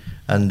me,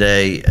 and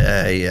I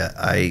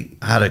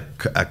had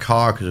a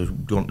car because I was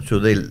going. So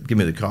they gave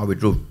me the car. We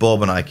drove.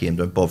 Bob and I came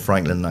down. Bob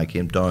Franklin and I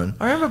came down.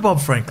 I remember Bob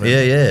Franklin.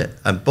 Yeah.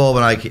 And Bob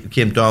and I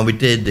came down. We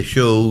did the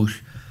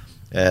shows,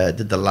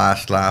 did the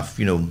last laugh.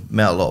 You know,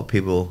 met a lot of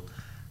people.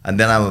 And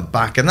then I went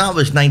back, and that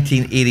was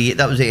 1988.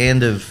 That was the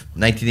end of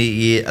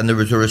 1988, and there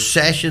was a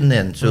recession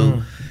then.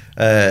 So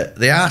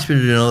they asked me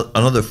to do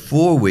another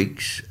 4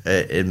 weeks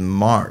in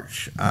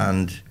March.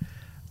 And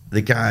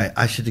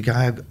I said, they've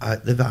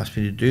asked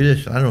me to do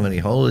this, and I don't have any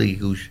holiday. He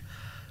goes,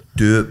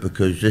 do it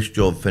because this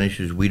job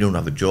finishes. We don't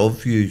have a job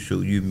for you,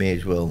 so you may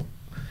as well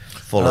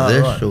follow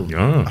this. Right. So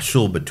I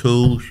sold my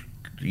tools,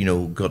 you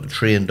know, got the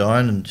train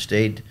down and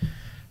stayed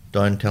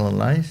down telling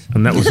lies.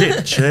 And that was it.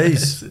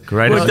 Jeez.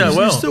 Great. Worked out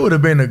well. You still would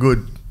have been a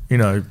good, you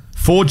know...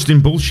 Forged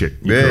in bullshit.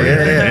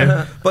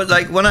 Yeah. But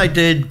like when I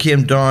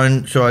came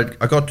down, so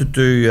I got to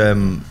do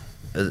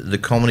the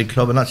comedy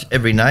club, and that's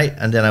every night.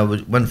 And then I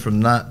went from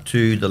that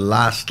to the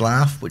Last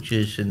Laugh, which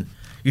used to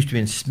be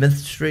in Smith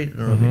Street. I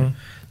don't know,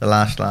 the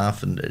Last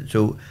Laugh, and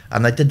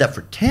I did that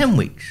for 10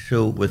 weeks.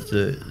 So with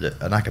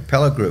an a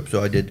cappella group,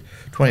 so I did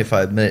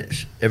 25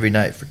 minutes every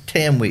night for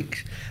 10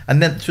 weeks.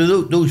 And then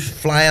so those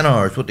flying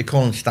hours, what they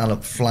call in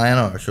stand-up flying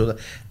hours, so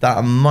that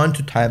amount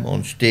of time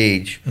on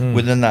stage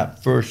within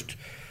that first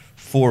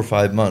 4 or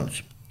 5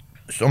 months.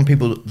 Some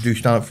people do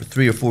stand-up for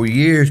 3 or 4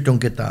 years, don't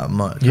get that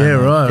much. Yeah,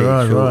 right.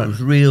 It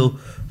was real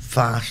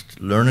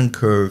fast learning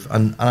curve,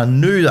 and I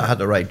knew that I had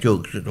to write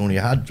jokes. It only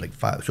had like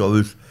 5, so I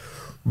was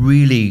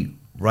really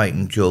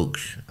writing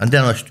jokes. And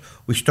then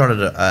we started.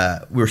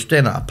 We were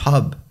staying at a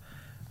pub.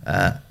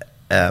 A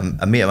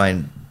mate of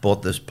mine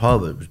bought this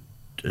pub. It was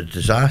a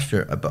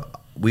disaster. But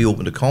we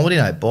opened a comedy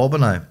night, Bob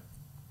and I,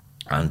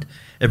 and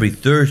every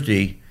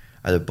Thursday,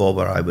 either Bob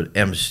or I would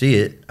MC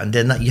it, and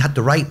then you had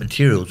to write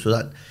material, so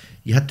that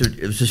you had to.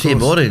 It was the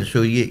same audience,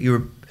 so you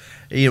were.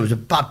 It was a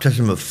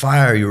baptism of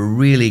fire. You were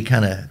really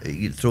kind of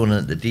thrown in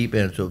at the deep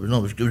end. So it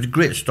was a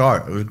great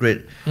start. It was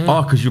great.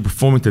 Oh, because you're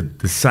performing to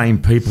the same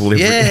people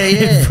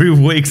every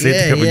week. So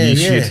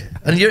shit.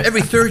 And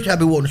every Thursday I'd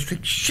be walking the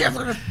street. Shit, I'm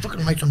gonna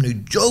fucking write some new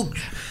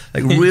jokes.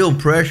 Like real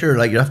pressure.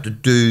 Like you have to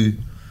do.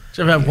 Did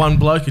you ever have one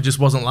bloke who just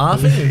wasn't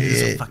laughing?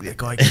 Just, fuck that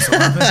guy gets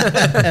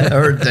laughing.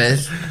 Heard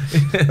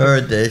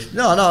this.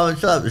 No.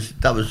 So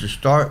that was the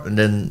start, and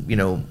then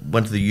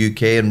went to the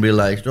UK and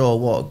realised, oh,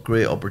 what a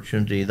great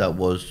opportunity that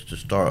was to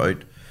start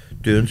out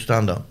doing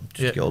stand up.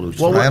 Just get all those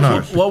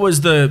what was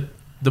the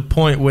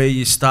point where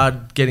you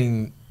started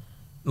getting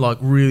like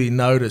really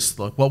noticed?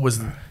 Like what was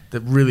that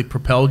really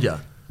propelled you?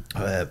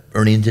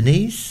 Ernie and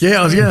Denise.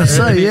 Yeah, I was going to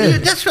say,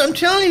 That's what I'm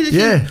telling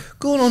you.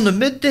 Going on the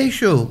midday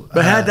show.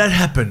 But how'd that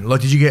happen?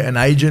 Like, did you get an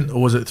agent,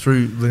 or was it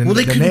through the Well,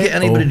 they couldn't get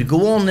anybody to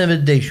go on the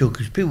midday show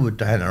because people would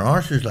die in their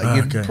arses. Like,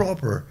 you'd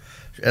proper...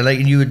 Like,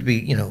 you would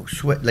be,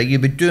 sweat. Like,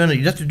 you'd be doing it.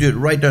 You'd have to do it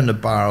right down the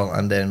barrel,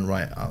 and then,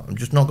 I'm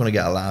just not going to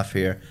get a laugh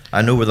here.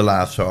 I know where the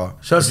laughs are.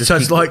 So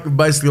it's like,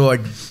 basically like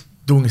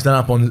doing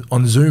stand-up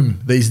on Zoom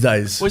these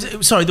days.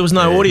 Sorry, there was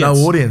no audience?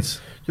 No audience.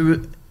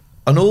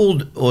 An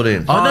old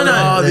audience.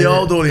 No, the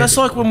old audience. That's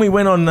like when we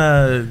went on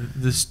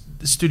the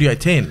Studio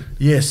 10.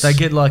 Yes. They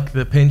get like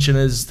the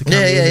pensioners to come in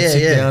and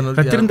sit down.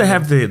 But didn't they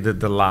have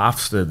the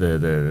laughs,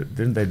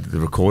 didn't they the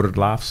recorded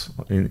laughs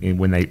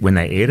when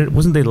they aired it?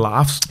 Wasn't there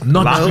laughs?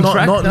 Not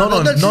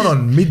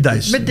on midday.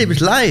 Midday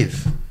was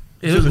live.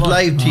 It was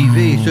live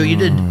TV. So you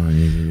did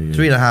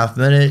 3.5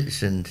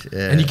 minutes and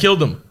you killed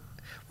them.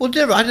 Well,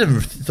 I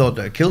never thought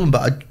that I killed them,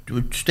 but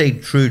I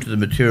stayed true to the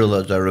material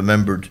as I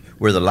remembered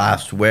where the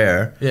laughs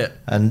were. Yeah.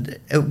 And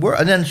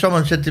then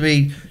someone said to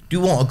me, "Do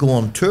you want to go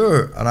on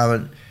tour?" And I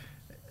went,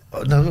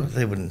 oh, "No,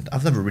 they wouldn't.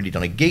 I've never really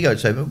done a gig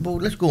outside, but well,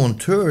 let's go on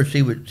tour,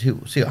 see what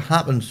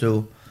happens."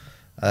 So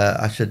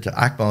I said to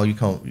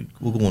Akmal,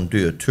 we'll go and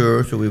do a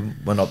tour. So we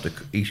went up the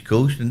East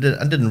Coast and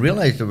didn't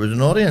realise there was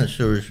an audience.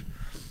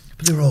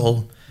 But they were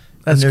all...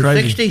 That's in their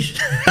crazy. 60s.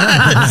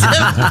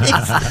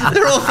 70s.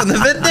 They're all from the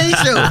midday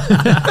show.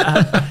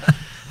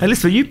 Hey,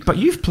 listen, but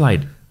you've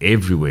played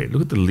everywhere.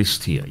 Look at the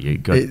list here.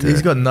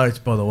 He's got notes,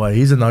 by the way.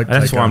 He's a note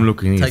That's why I'm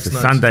looking here. It's a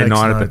Sunday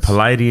night at the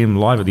Palladium,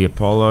 live at the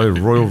Apollo,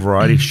 Royal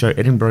Variety Show,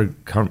 Edinburgh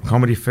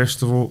Comedy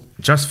Festival,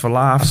 Just for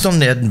Laughs. I've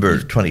done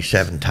Edinburgh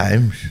 27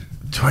 times.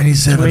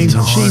 27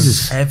 times.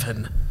 Jesus.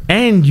 Heaven.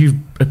 And you've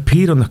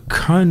appeared on the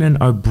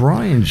Conan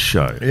O'Brien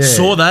show. Yeah.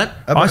 Saw that.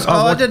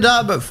 I did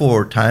that about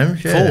 4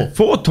 times. Yeah.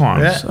 Four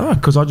times. Yeah. Oh,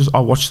 because I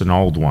watched an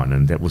old one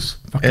and that was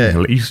fucking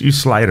hilarious. You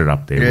slayed it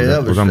up there. Yeah,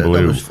 It was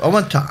unbelievable. I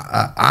went to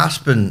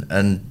Aspen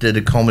and did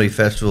a comedy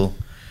festival,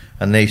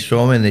 and they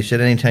saw me and they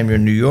said, anytime you're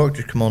in New York,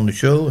 just come on the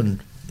show,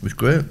 and it was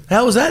great.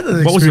 How was that?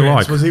 What was he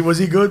like? Was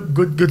he good?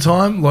 Good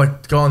time?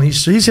 Like, God, he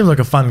seems like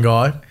a fun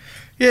guy.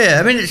 Yeah,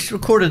 I mean, it's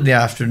recorded in the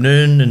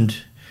afternoon, and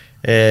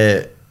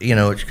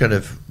it's kind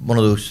of one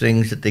of those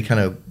things that they kind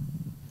of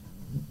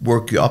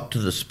work you up to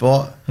the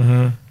spot,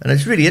 and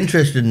it's really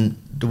interesting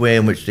the way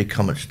in which they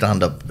come and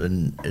stand up.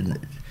 And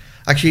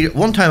actually,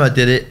 one time I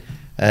did it,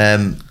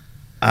 and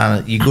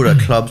you go to a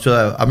club.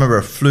 So I remember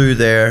I flew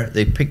there.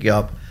 They pick you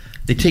up,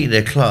 they take you to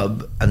a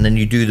club, and then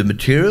you do the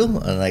material.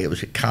 And like it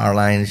was at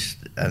Caroline's,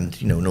 and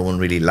no one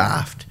really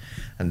laughed.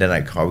 And then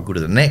I would go to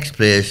the next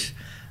place.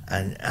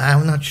 And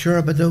I'm not sure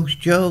about those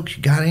jokes.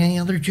 You got any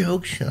other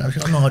jokes? And I was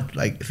like,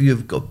 like if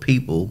you've got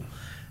people,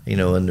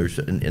 and there's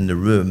in the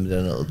room,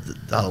 then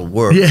that'll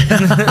work. Yeah.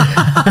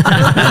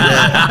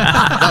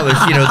 That was,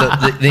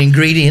 the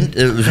ingredient.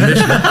 It was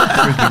missing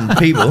freaking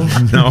people.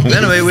 No.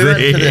 Anyway, we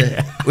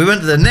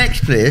went to the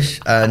next place,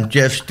 and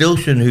Jeff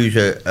Stilson, who's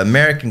an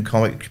American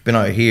comic, who's been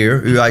out here,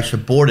 who I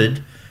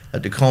supported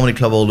at the Comedy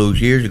Club all those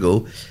years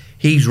ago.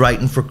 He's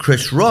writing for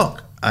Chris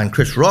Rock, and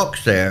Chris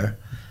Rock's there.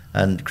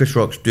 And Chris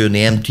Rock's doing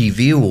the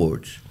MTV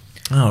Awards.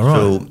 Oh, right.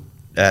 So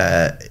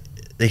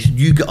they said,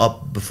 you get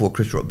up before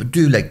Chris Rock, but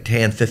do like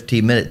 10,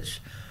 15 minutes.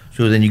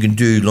 So then you can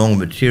do long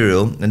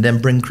material and then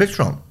bring Chris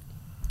Rock.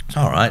 It's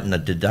all right, and I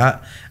did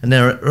that. And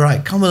then,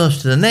 right, come with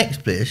us to the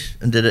next place,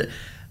 and did it.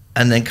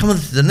 And then come with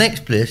us to the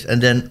next place,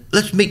 and then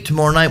let's meet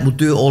tomorrow night, we'll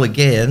do it all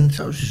again.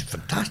 So it was just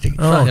fantastic.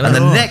 Oh, and the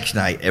next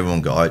night,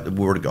 everyone got out, the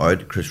word got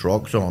out, Chris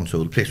Rock's on,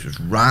 so the place was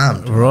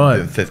rammed. Right.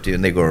 Doing 50,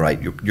 and they go,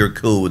 right, you're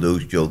cool with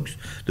those jokes.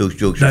 Those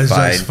jokes are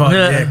fine.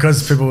 Yeah,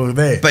 because people were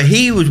there. But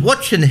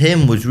watching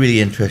him was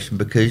really interesting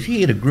because he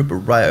had a group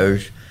of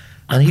writers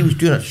and he was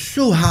doing it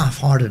so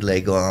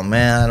half-heartedly, going, oh,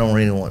 man, I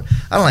don't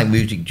like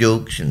music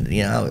jokes, and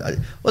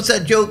what's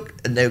that joke?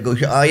 And they would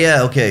go, oh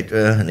yeah, okay,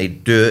 and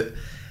he'd do it,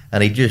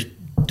 and he just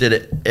did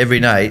it every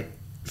night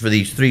for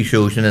these 3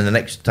 shows, and then the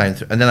next time,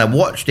 and then I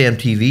watched the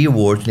MTV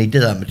Awards, and he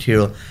did that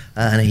material,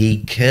 and he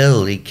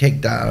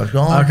kicked that. I was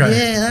going, oh, okay.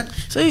 Yeah,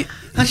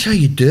 that's how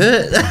you do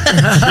it.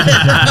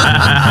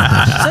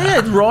 So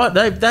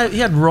he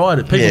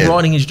had people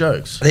writing his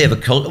jokes. They have a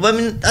cult. I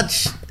mean,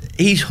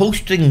 he's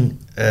hosting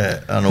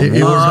an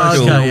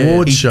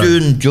award show. He's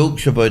doing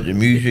jokes about the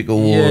music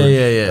awards.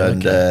 Yeah.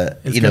 And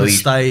it's going to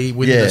stay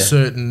within a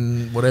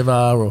certain whatever.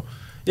 Or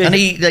and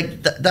he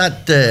like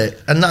that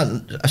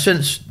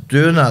since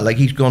doing that, like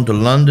he's gone to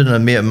London. A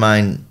mate of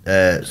mine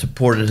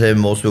supported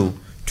him, also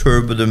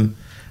toured with him,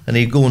 and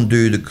he'd go and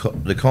do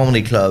the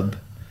comedy club.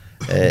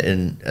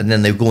 And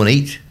then they'd go and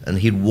eat, and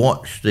he'd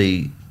watch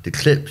the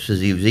clips as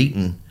he was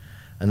eating,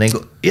 and then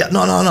go,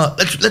 no,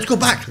 let's go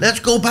back.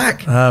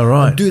 Oh,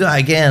 right. And do that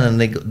again,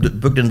 and they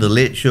booked into the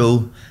Late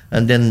Show,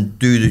 and then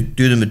do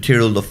the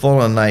material the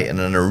following night in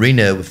an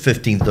arena with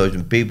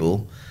 15,000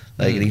 people.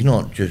 Like he's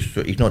not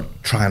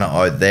trying it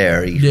out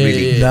there. He's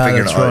really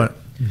figuring it out.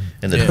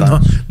 In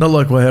advance. Not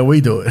like how we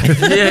do it.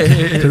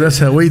 Because that's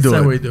how we do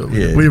it.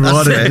 Yeah. We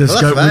write it and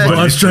just go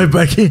dive straight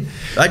back in.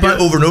 I do it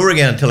over and over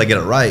again until I get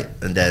it right,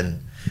 and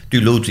then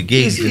do loads of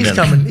gigs. He's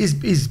coming.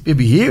 He'll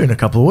be here in a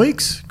couple of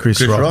weeks.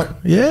 Chris Rock.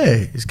 Yeah,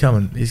 he's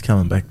coming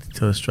back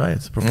to Australia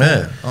to perform.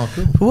 Yeah. Oh,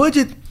 cool. But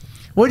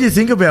what do you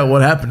think about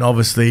what happened?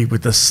 Obviously,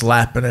 with the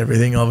slap and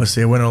everything.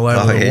 Obviously, it went all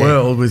over the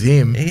world with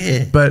him.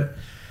 Yeah. But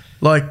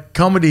like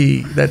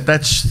comedy,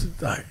 that's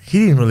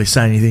he didn't really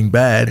say anything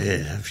bad.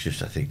 Yeah, it's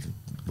just I think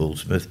Will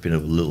Smith been a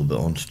little bit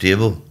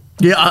unstable.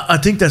 Yeah, I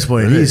think that's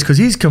what it is, because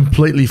he's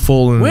completely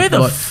fallen. Where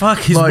the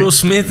fuck is Will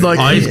Smith?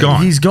 He's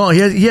gone. He's gone.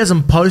 He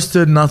hasn't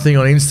posted nothing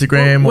on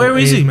Instagram. Where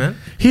is he, man?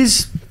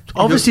 He's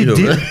obviously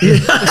did. Hey,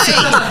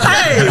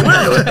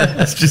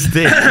 that's just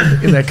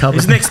there in that cupboard.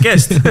 His next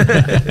guest.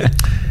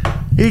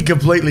 He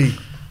completely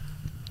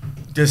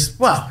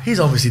he's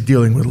obviously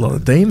dealing with a lot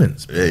of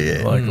demons.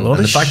 Yeah. Like a lot and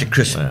of the fact that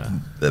Chris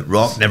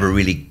Rock never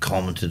really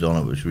commented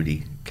on it was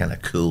really kind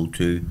of cool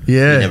too.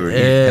 Yeah.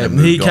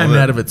 He came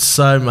out of it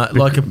so much.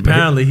 Like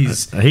apparently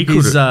his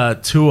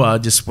tour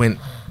just went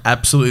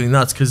absolutely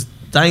nuts because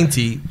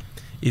Dainty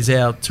is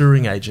our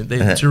touring agent.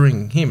 They're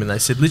touring him, and they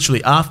said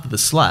literally after the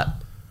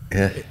slap,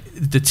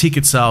 the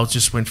ticket sales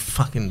just went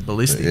fucking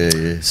ballistic.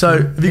 Yeah. So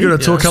have you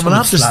got a tour coming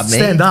up? Just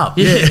stand up.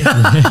 Yeah.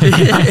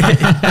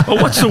 Well,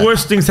 what's the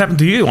worst things happened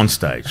to you on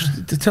stage?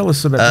 To tell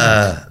us about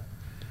that.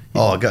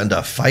 I got into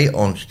a fight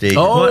on stage.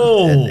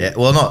 Oh.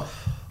 Well, not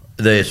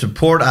the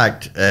support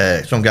act.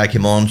 Some guy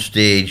came on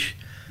stage,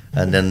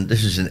 and then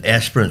this is in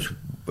Esperance,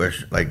 where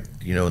and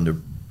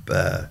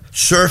they're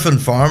surfing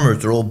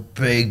farmers. They're all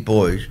big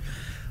boys,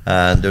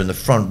 and they're in the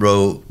front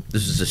row.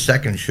 This is the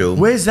second show.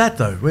 Where's that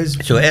though?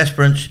 So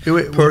Esperance,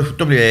 Perth,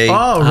 WA.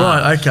 Oh,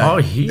 right,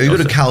 okay. You go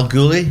to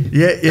Kalgoorlie.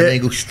 Yeah. And then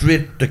you go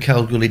straight to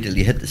Kalgoorlie till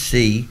you hit the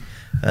sea,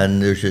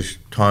 and there's this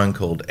town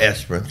called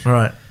Esperance.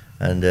 Right.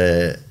 And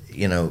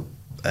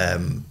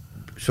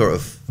sort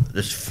of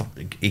this.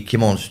 He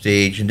came on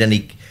stage, and then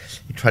he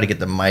tried to get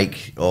the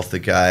mic off the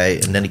guy,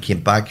 and then he came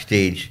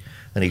backstage,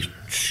 and he's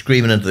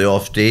screaming into the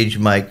offstage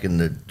mic, and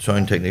the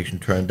sound technician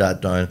turned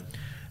that down.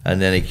 And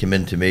then he came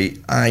in to me,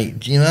 here you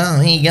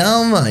go, mate. Here you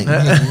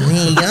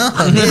go. Yeah.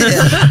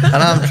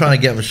 And I'm trying to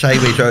get him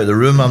sideways out of the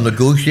room. I'm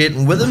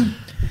negotiating with him.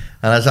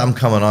 And as I'm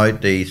coming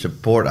out, the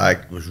support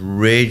act was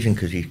raging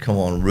because he's come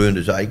on and ruined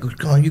his eye. He goes,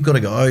 come on, you got to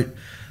go out. And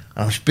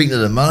I'm speaking to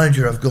the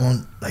manager. I've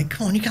gone, like,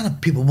 come on, you can't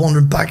have people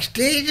wandering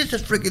backstage. It's a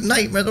freaking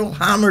nightmare. They're all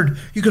hammered.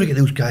 You got to get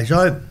those guys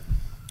out.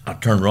 I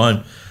turned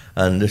around,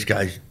 and this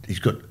guy's, he's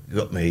got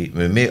my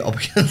mate up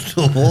against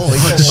the wall.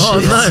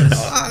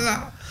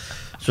 No.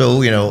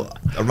 So, I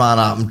ran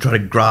at him, tried to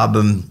grab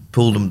him,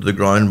 pulled him to the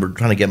ground. We're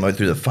trying to get him out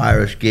through the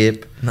fire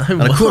escape. No,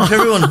 and of course,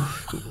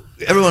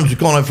 everyone's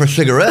gone out for a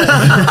cigarette.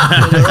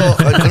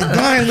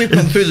 And we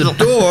come through the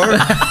door.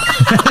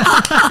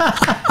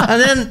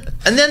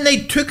 and then they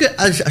took it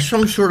as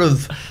some sort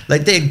of,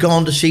 like they had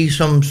gone to see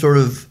some sort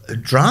of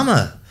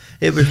drama.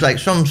 It was like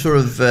some sort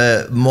of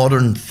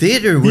modern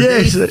theatre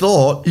where they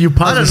thought...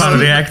 part of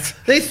the act.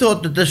 They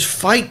thought that this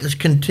fight is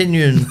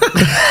continuing with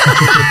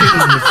the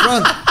people in the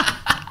front.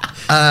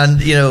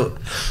 And, and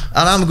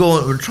I'm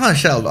going, we're trying to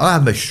settle. I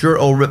have my shirt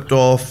all ripped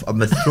off, and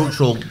my throat's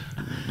all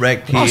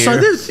wrecked here. Oh, so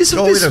this and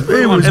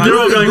they're all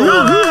going,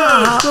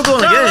 we're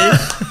going again.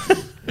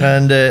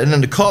 And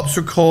then the cops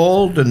are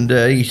called, and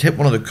he's hit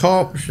one of the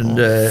cops, and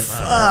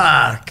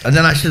fuck. And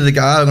then I said to the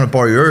guy, I'm going to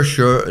borrow your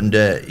shirt, and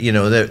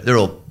they're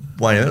all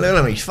whining, look at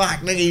him, he's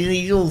fucked, look,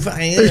 he's all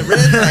fucking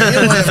red.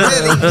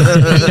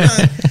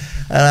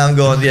 And I'm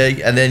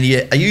going, and then you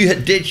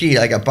hit Ditchy,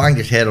 like I banged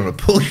his head on a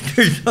post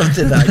or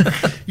something. Like,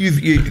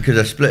 because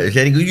I split his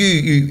head. He goes,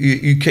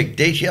 you kicked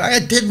Ditchy. I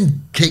didn't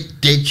kick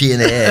Ditchy in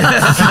the head.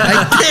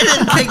 I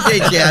didn't kick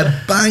Ditchy. I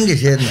banged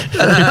his head.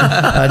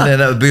 And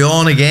then it would be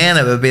on again.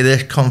 It would be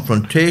this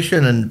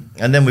confrontation,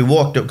 and then we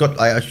walked up.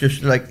 I was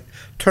just like,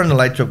 turn the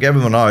lights up, get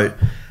everyone out,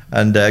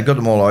 and got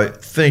them all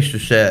out. Finished the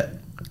set,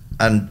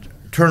 and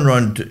turned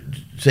around to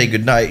say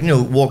goodnight,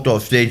 walked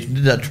off stage and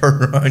did that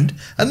turnaround,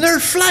 and they're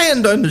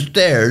flying down the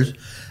stairs,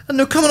 and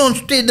they're coming on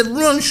stage, they've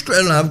run straight,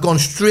 and I've gone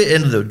straight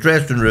into the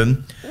dressing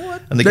room.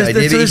 What? And the guy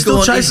David, he's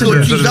going, geez,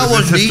 that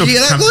wasn't easy,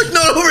 and I go, it's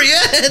not over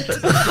yet.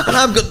 And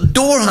I've got the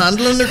door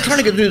handle, and they're trying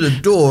to get through the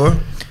door.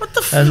 What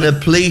the And the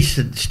police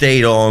had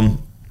stayed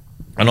on,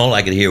 and all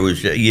I could hear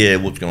was,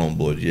 what's going on,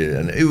 boys,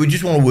 and we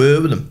just want to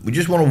word with them.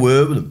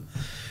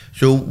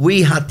 So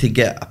we had to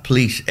get a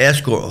police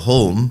escort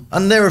home,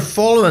 and they were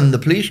following the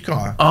police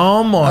car.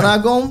 Oh my! And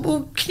I'm going,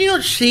 well, can you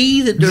not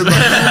see that they're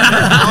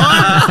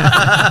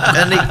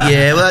and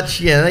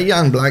they're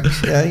young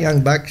blacks, right?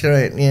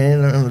 Yeah,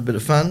 they're having a bit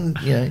of fun,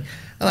 And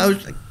I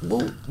was like,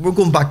 well, we're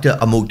going back to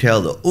a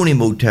motel, the only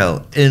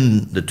motel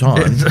in the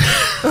town.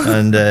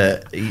 And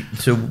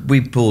so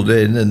we pulled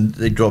in, and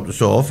they dropped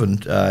us off,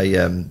 and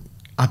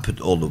I put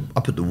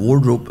the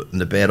wardrobe and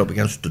the bed up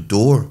against the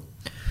door.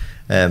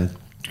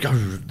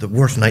 The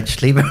worst night's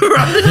sleep ever. The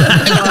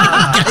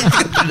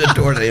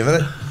door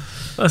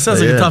that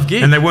sounds like a tough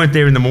gig. And they weren't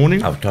there in the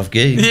morning? Oh, tough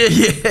gig.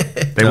 Yeah.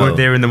 They weren't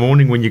there in the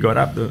morning when you got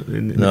up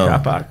in the car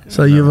park?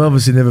 So you've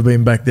obviously never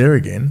been back there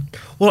again.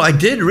 Well, I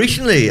did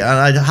recently, and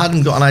I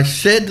hadn't got. And I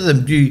said to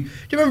them, "Do you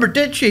remember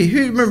Ditchy?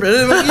 Who remember?" And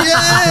they went, we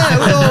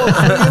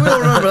all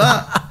remember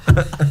that.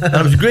 And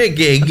it was a great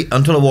gig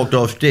until I walked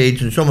off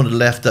stage, and someone had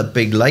left that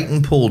big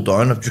lighting pole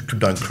down. I've just come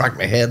down, cracked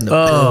my head in the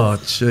pillow.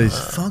 Jeez!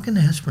 Fucking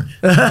Esperance.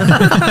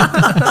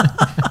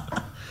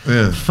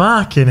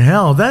 Fucking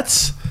hell!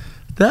 That's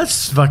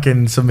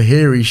fucking some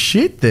hairy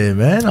shit there,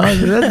 man.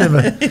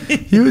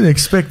 You wouldn't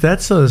expect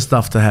that sort of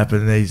stuff to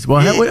happen.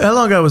 How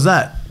long ago was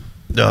that?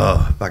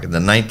 Oh, back in the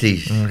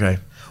 90s. Okay.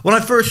 When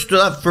that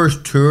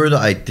first tour that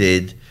I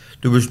did,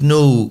 there was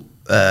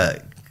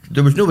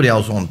nobody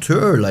else on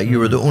tour. Like, you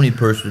were the only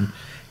person.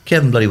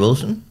 Kevin Bloody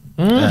Wilson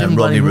and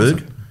Rodney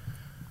Rood.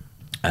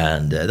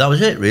 And that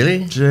was it,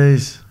 really.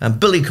 Jeez. And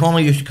Billy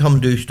Connolly used to come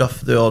and do stuff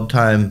the odd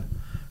time,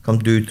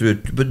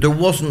 but there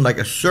wasn't like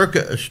a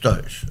circuit as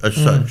such.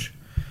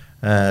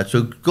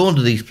 So going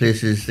to these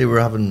places, they were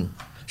having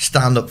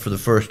stand-up for the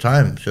first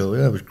time. So,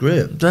 it was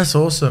great. That's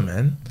awesome,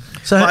 man.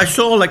 So but I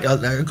saw, I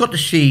got to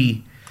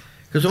see,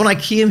 because when I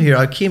came here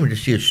to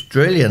see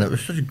Australia, and it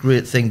was such a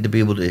great thing to be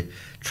able to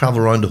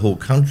travel around the whole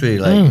country,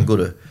 and go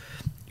to,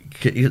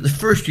 the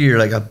first year,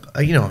 I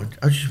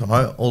just went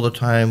out all the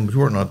time, was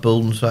working on a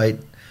building site.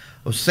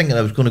 I was thinking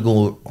I was going to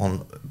go on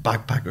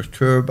backpackers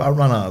tour, but I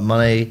ran out of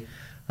money,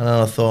 and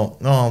then I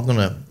thought, no, I'm going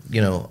to,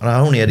 and I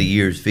only had a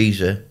year's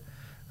visa,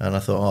 and I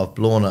thought, I've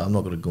blown it, I'm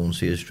not going to go and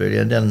see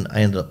Australia. And then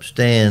I ended up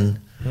staying,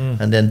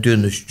 and then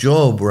doing this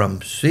job where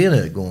I'm seeing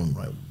it, going,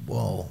 right,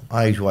 whoa,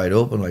 eyes wide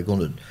open, going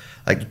to,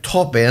 the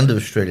top end of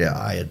Australia,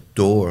 I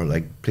adore,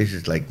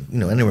 places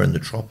anywhere in the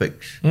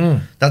tropics.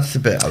 That's the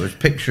bit I was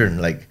picturing,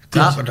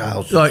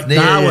 crocodiles, Darwin.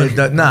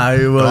 Darwin, I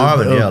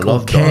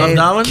love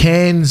Darwin.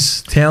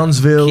 Cairns,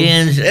 Townsville.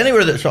 Cairns,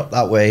 anywhere that's up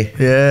that way.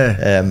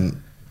 Yeah.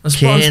 I'm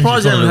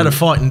surprised they haven't had a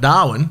fight in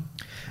Darwin.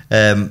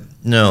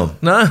 No.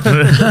 No?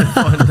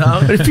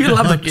 But if you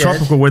love the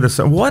tropical weather,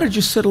 so why did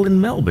you settle in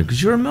Melbourne?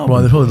 Because you're in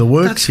Melbourne. Well, probably the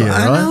work's here,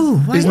 right? I know.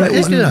 Why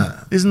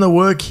Isn't the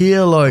work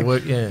here like...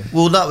 Yeah.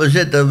 Well, that was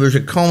it. There was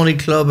a comedy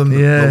club, and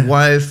my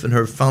wife and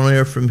her family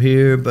are from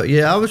here. But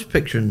yeah, I was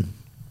picturing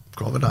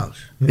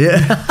crocodiles. Yeah.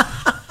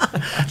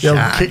 The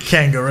old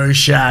kangaroo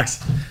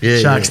sharks. Yeah,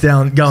 sharks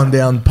going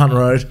down Punt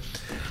Road.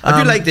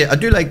 I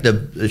do like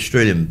the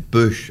Australian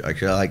bush.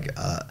 Actually,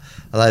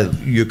 I like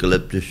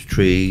eucalyptus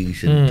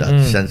trees and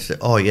that sense that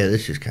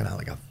this is kind of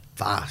like a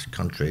vast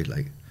country.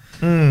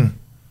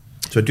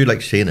 So I do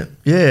like seeing it.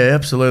 Yeah,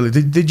 absolutely.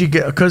 Did you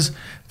get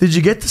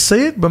to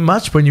see it, but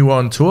much when you were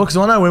on tour? Because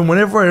I know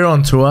whenever we're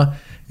on tour,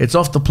 it's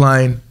off the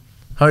plane,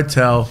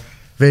 hotel,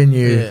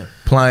 venue,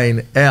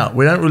 plane, out.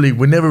 We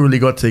never really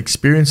got to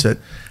experience it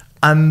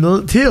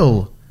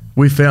until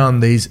we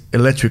found these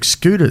electric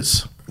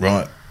scooters.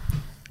 Right.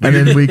 And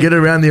then we get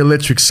around the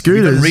electric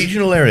scooters.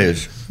 Regional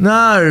areas?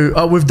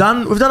 No, we've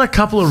done a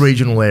couple of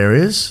regional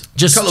areas.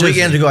 A couple of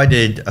weekends ago, I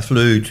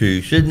flew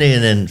to Sydney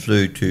and then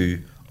flew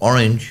to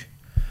Orange,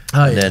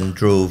 and then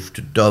drove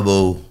to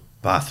Dubbo,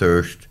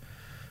 Bathurst,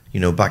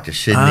 back to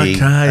Sydney.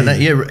 Okay. And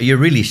you're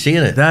really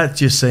seeing it.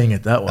 You're seeing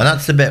it that way. And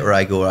that's the bit where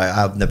I go,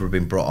 I've never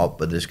been brought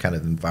up with this kind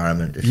of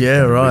environment. It's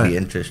really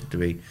interesting to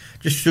me.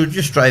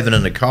 Just driving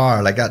in the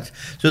car like that.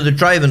 So the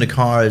drive in the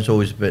car is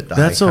always a bit.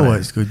 That's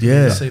always good.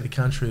 Yeah. You see the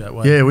country that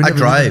way. Yeah, I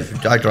drive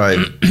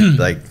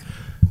like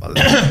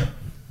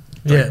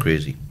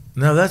crazy.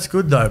 No, that's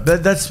good though.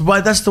 That's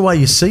the way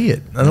you see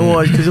it.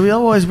 Otherwise, because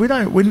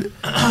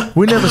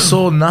we never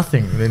saw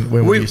nothing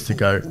when we used to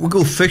go. We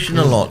go fishing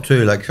a lot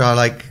too. So I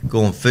like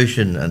going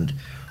fishing, and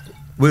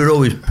we would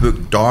always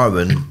book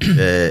Darwin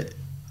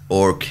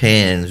or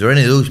Cairns or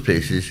any of those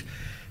places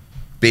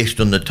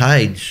based on the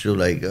tides. So I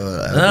like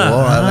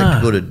to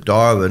go to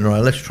Darwin, or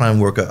let's try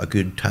and work out a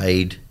good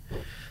tide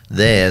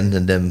then,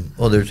 and then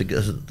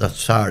that's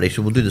Saturday,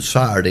 so we'll do the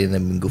Saturday and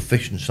then we can go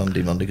fishing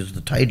Sunday, Monday because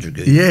the tides are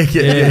good. Yeah.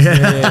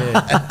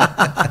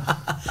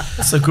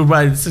 That's a good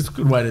way. It's a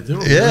good way to do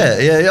it.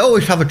 Yeah. You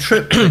always have a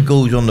trip that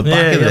goes on the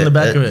back of it. On the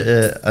back of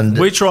it. And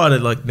we tried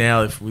it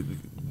now if we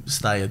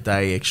stay a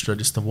day extra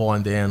just to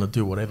wind down or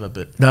do whatever,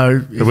 but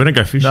no, we don't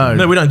go fishing.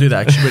 No, we don't do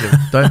that. Actually, we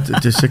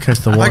don't. Just in case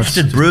the wife. I just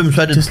did Broome,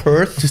 so I did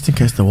Perth. Just in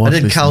case the wife.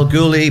 I did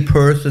Kalgoorlie,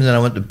 Perth, and then I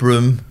went to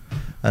Broome,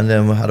 and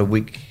then we had a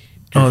week.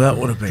 That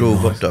would have been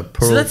drove nice. up to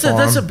Pearl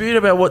that's a beauty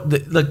about what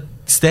the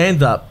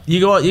stand up.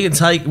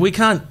 We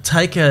can't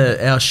take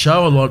our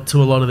show to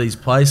a lot of these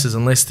places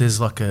unless there's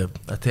like a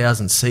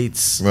 1,000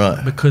 seats,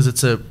 right? Because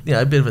it's a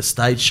bit of a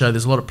stage show.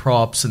 There's a lot of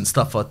props and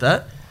stuff like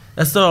that.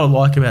 That's what I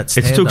like about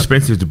stand-up. It's too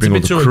expensive to bring all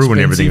the crew and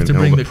everything, and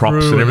all the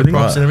props and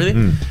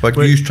everything. But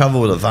do you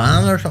travel with a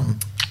van or something?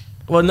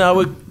 Well,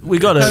 no, we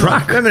got a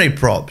truck. How many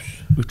props?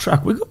 We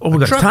got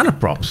a ton of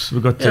props.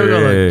 We got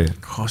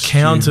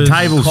counters,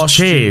 tables,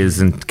 chairs,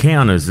 and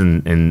counters,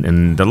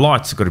 and the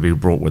lights have got to be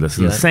brought with us,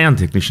 and the sound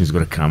technician's got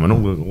to come, and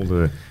all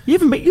the. You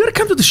got to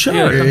come to the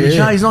show.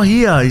 He's not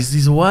here.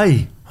 He's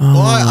away.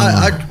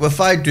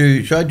 I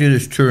do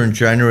this tour in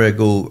January.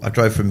 I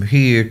drive from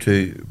here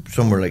to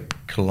somewhere like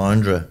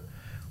Caloundra,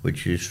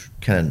 which is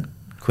kind of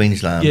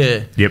Queensland.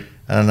 Yeah. Yep.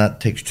 And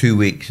that takes 2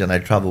 weeks, and I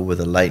travel with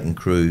a lighting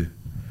crew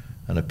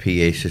and a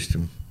PA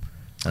system,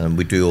 and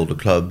we do all the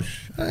clubs.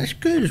 It's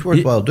good. It's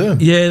worthwhile doing.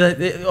 Yeah,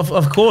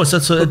 of course.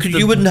 That's because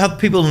you wouldn't have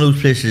people in those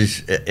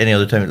places any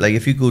other time. Like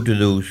if you go to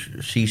those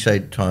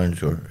seaside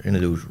towns or any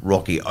of those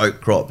rocky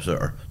outcrops that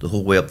are the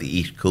whole way up the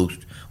east coast,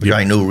 which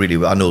I know really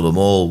well. I know them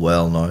all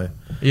well now.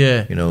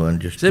 Yeah,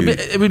 and just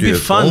it would be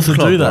fun to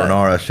do that.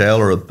 Or an RSL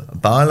or a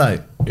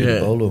bailout.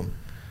 Yeah.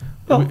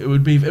 It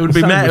would be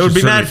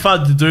mad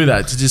fun to do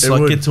that, to just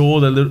get to all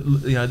the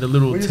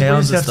little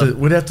towns and stuff.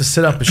 We'd have to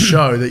set up a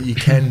show that you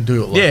can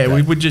do it like that.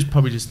 We would just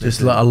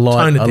like a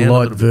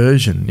light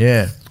version.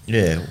 Yeah,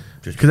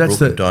 because that's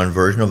the down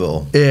version of it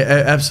all.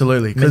 Yeah,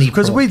 absolutely.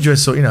 Because we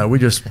dress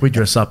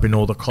up in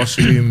all the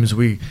costumes.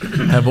 We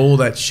have all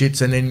that shit,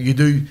 and then you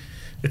do.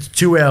 It's a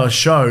 2-hour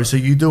show, so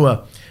you do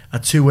a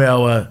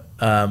 2-hour.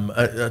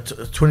 A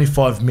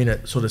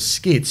 25-minute sort of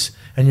skits,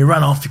 and you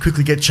run off, you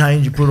quickly get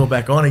changed, you put it all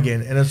back on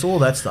again, and it's all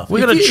that stuff. We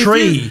got a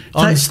tree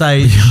on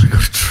stage. We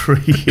got a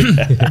tree.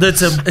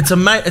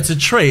 It's a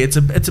tree.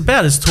 It's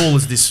about as tall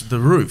as the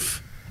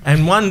roof.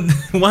 And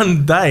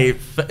one day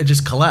it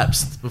just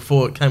collapsed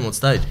before it came on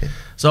stage.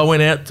 So I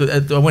went out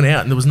and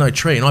there was no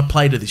tree, and I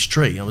played to this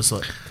tree. I was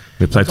like,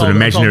 we played to an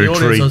imaginary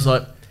tree. I was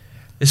like,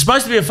 it's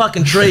supposed to be a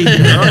fucking tree.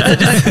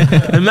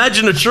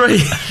 Imagine a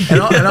tree. And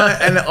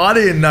I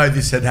didn't know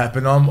this had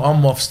happened. I'm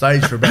off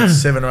stage for about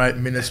 7 or 8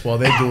 minutes while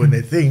they're doing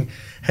their thing.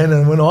 And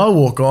then when I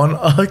walk on,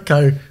 I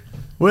go,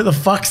 where the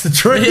fuck's the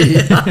tree?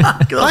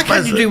 Why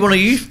can't you do one of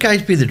you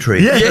guys be the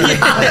tree? Yeah.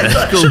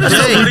 School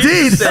day. You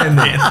did.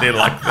 They're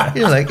like that.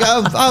 You're like,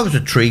 I was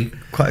a tree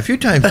quite a few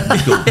times in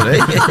school today.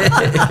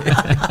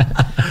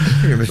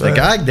 You're Mr.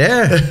 Gag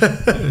there.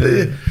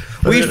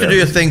 We used to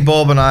do a thing,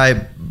 Bob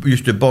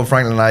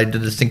Franklin and I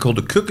did this thing called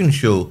the cooking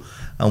show,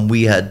 and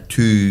we had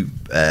 2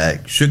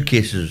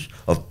 suitcases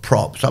of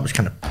props. That was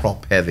kind of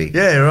prop heavy.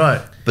 Yeah,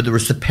 right. but there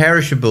was the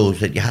perishables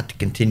that you had to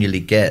continually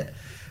get.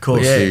 Of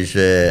course. Which is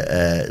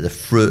the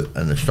fruit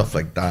and the stuff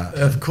like that.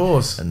 Of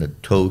course. And the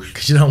toast.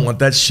 Because you don't want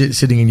that shit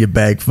sitting in your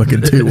bag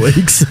fucking 2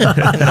 weeks.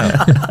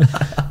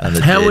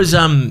 How was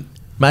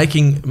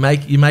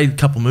you made a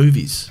couple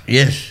movies?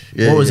 Yes.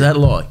 Yeah, what was that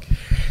like?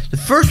 The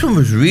first one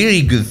was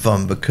really good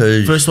fun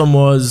because... First one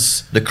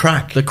was... The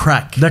Crack. The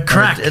Crack.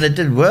 And it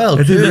did well,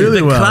 It did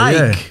really well, Crack.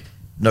 yeah.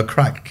 No,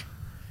 Crack.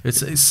 It's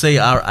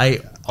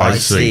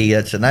C-R-A-I-C.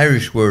 It's an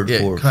Irish word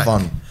for crack.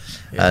 fun.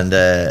 Yeah. And,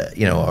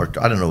 or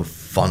I don't know,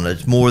 fun.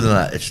 It's more than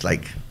that. It's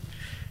like,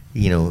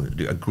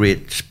 a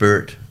great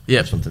spirit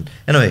or something.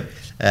 Anyway,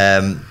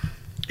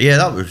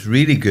 that was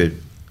really good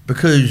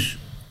because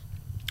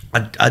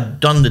I'd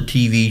done the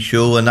TV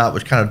show and that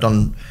was kind of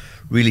done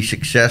really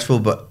successful,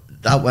 but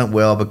that went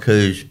well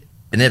because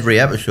in every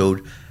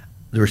episode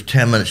there was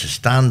 10 minutes of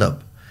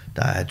stand-up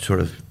that I had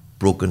sort of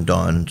broken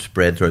down and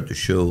spread throughout the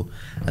show.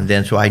 And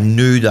then so I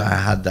knew that I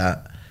had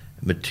that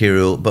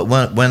material, but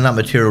when that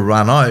material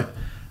ran out,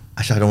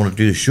 I said, I don't want to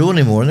do the show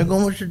anymore. And they're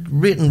going, well, it's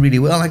written really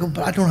well. And I go,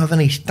 but I don't have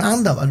any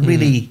stand-up. I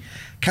really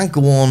can't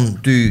go on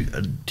do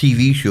a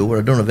TV show where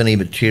I don't have any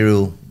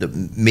material that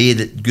made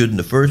it good in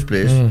the first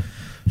place.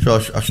 So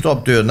I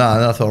stopped doing that,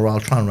 and I thought, well, I'll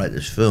try and write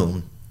this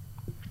film.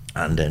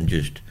 And then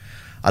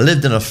I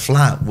lived in a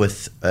flat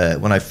with,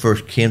 when I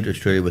first came to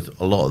Australia,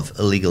 with a lot of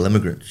illegal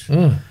immigrants.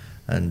 And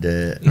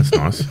that's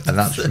nice. And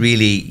that's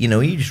really,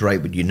 you just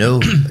write what you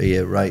know.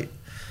 Right.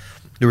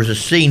 There was a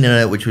scene in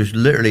it which was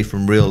literally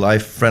from real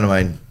life. A friend of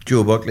mine,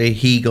 Joe Buckley,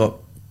 he got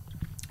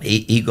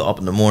up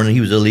in the morning.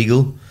 He was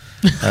illegal,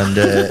 and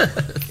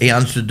he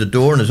answered the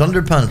door in his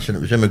underpants, and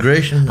it was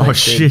immigration. Oh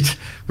shit!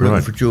 We're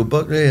looking for Joe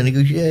Buckley, and he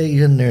goes, "Yeah,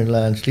 he's in there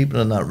lying sleeping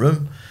in that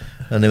room."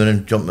 And they went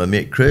and jumped my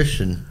mate Chris,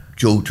 and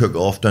Joe took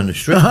off down the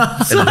street in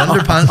his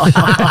underpants.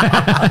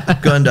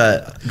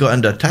 got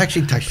into a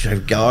taxi. Taxi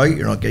said, "Go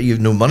out! You have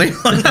no money."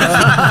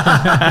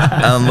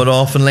 And went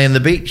off and lay on the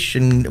beach,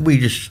 and we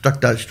just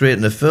stuck that straight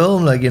in the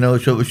film,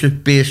 So it was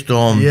just based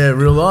on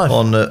real life,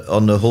 on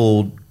the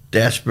whole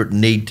desperate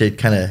need to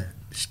kind of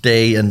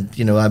stay. And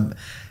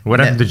what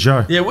happened to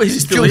Joe? Yeah, is he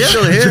still Joe's here?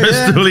 still here. Joe's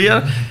still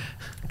here.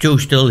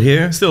 Joe's still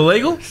here. Still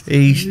legal?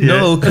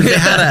 No, because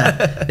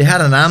they had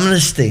an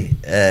amnesty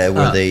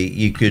where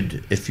you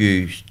could, if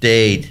you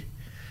stayed.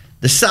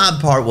 The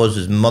sad part was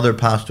his mother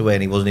passed away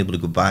and he wasn't able to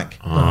go back.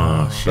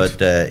 But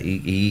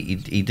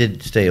he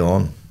did stay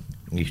on.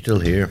 He's still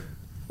here.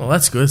 Well,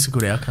 that's good. It's a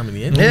good outcome in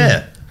the end.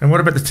 Yeah. And what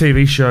about the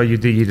TV show you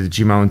did? You did the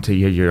Jimeoin,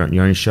 you had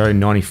your own show in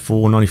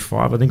 94,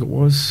 95, I think it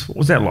was. What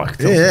was that like?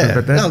 Tell us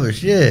about that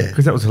was,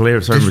 because that was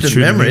hilarious. Just a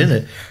memory,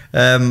 isn't it?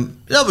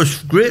 That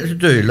was great to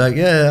do.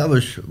 That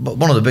was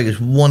one of the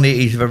biggest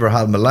 180s I've ever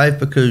had in my life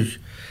because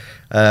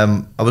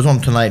I was on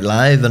Tonight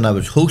Live and I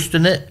was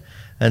hosting it,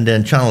 and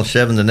then Channel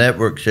 7, the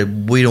network,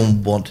 said, we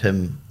don't want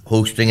him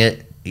hosting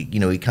it.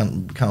 We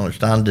can't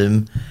understand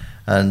him.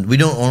 And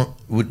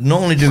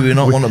not only do we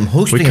not want him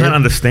hosting it, we can't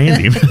understand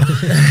him.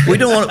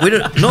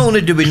 Not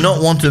only do we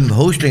not want him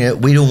hosting it,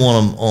 we don't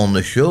want him on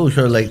the show.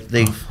 So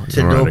they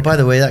said, right. By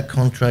the way, that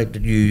contract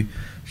that you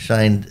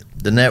signed,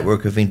 the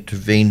network have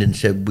intervened and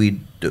said and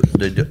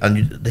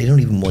they don't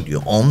even want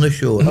you on the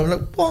show. And I was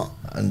like, what?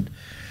 And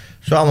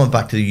so I went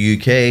back to the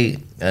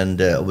UK and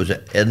I was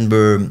at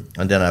Edinburgh,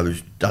 and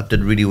then that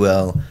did really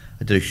well.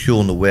 I did a show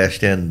in the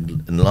West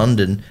End in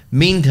London.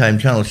 Meantime,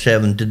 Channel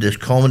 7 did this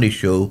comedy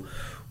show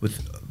with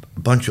a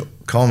bunch of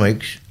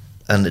comics,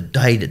 and it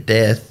died at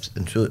death,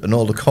 and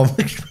all the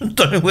comics went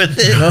down with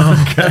it.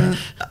 Okay.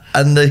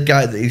 And the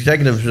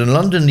executive was in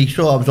London. He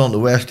saw I was on the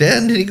West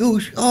End, and he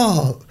goes,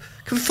 "Oh,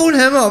 can we phone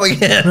him up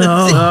again?"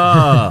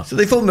 So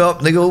they phoned me up,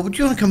 and they go, "Would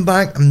you want to come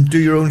back and do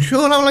your own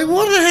show?" And I'm like,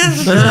 "What the hell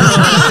is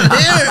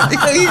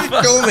there?" He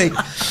just told me.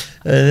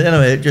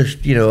 Anyway, it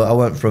just I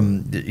went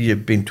from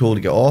being told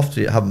to get off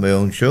to having my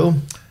own show.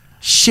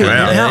 Shit,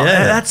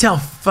 that's how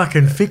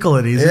fucking fickle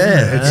it is, isn't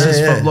it? It's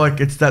just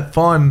it's that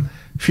fine.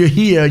 If you're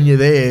here and you're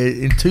there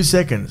in 2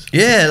 seconds.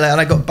 Yeah,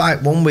 and I got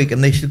back one week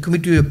and they said, "Can we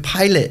do a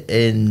pilot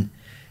in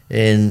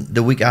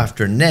the week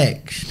after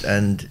next?"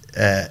 And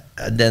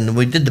then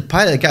we did the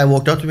pilot. The guy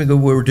walked up to me and go,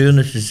 "We're doing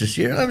this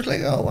year." And I was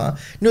like, "Oh wow."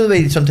 You know the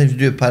way sometimes you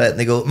do a pilot and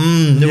they go,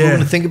 we're going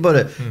to think about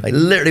it. Like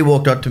literally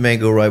walked up to me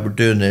and go, "Right, we're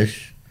doing this."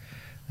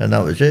 And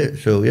that was it.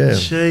 So yeah,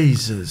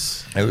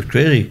 Jesus, it was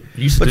crazy.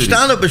 But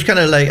stand up was kind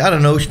of like, I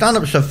don't know, stand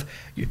up stuff.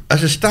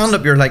 As a stand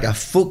up, you're like a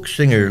folk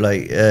singer.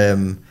 Like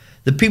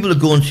the people that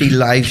go and see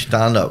live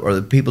stand up, or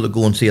the people that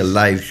go and see a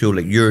live show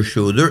like your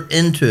show, they're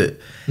into it.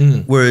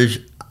 Whereas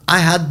I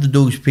had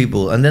those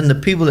people, and then the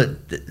people that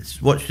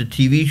watched the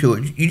TV show,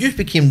 you just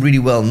became really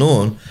well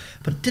known,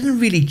 but it didn't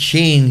really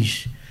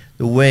change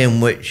the way in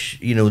which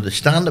the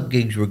stand-up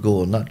gigs were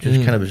going, not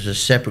just kind of as a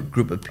separate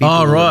group of people.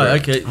 Oh right,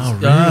 okay. Oh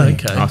really?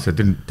 Okay. Oh, so it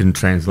didn't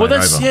translate. Well,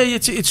 that's over.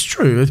 it's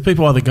true.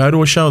 People either go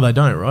to a show or they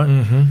don't, right?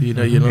 You're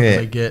not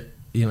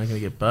going to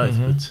get both.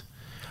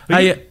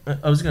 Hey,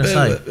 I was going to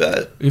say,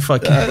 if I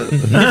can,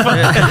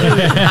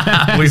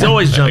 he's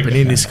always jumping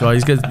in. This guy,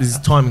 his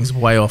timing's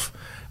way off.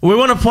 We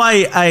want to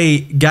play a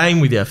game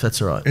with you, if that's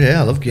all right.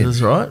 Yeah, I love games.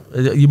 That's all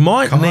right. You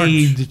might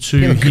need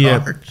to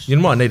cards. You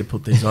might need to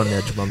put these on now,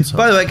 Jimeoin.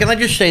 By the way, can I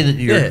just say that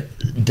your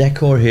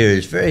decor here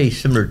is very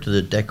similar to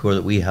the decor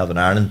that we have in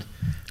Ireland.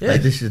 Yeah.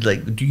 Like, this is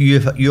like, you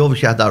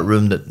obviously had that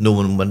room that no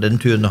one went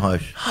into in the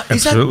house.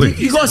 Absolutely.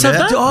 You guys have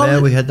that?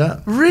 Yeah, we had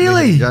that.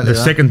 Really? The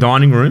second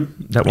dining room,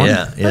 that one?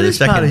 Yeah, that is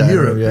part of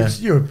Europe.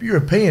 It's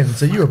European.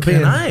 It's a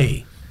European.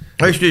 I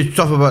used to do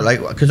stuff about,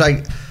 like, because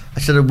I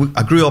said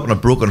I grew up in a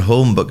broken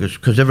home, but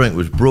because everything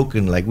was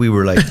broken, like we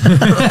were like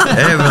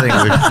everything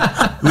was.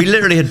 We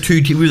literally had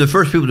we were the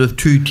first people to have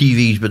 2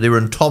 TVs, but they were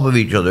on top of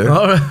each other.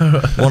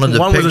 One had the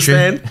one picture, was a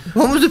stand.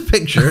 One was a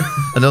picture,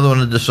 another one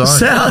had the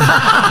sound.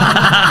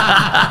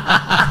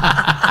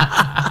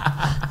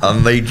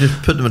 And they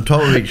just put them on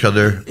top of each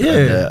other.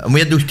 Yeah, and we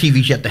had those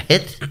TVs you had to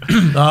hit.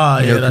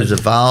 There's a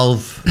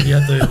valve. You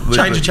had to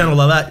change the channel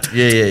like that.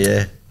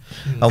 Yeah.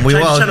 And we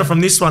change the channel from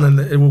this one,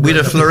 and we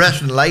had a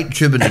fluorescent light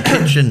tube in the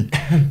kitchen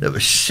that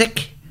was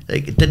sick.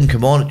 Like, it didn't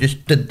come on; it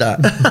just did that.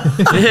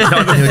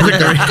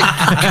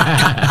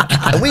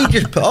 And we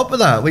just put up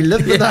with that. We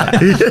lived with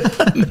that.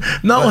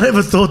 No one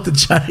ever thought to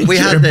change. We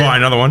had to buy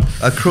another one.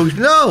 A cruise.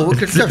 No,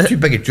 that's too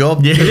big a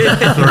job.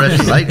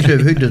 Fluorescent light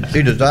tube. Who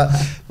does that?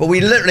 But we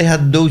literally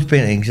had those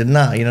paintings and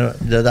that. You know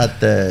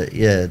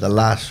the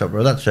Last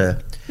Supper. That's a.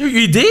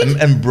 You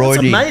did?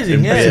 Embroidered. That's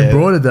amazing, yeah.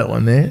 Embroidered that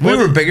one there. We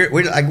were bigger.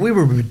 We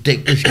were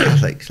ridiculous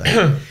Catholics. Like,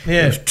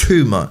 it was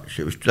too much.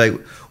 It was like,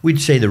 we'd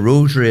say the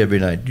rosary every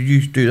night. Did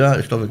you do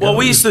that? Stuff like well,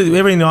 we used to,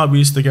 every night we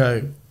used to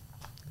go,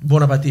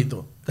 Buon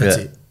appetito. That's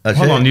it.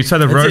 Hold on, you'd say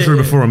the rosary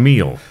before a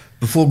meal?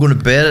 Before going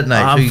to bed at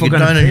night. So you get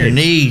down on your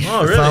knees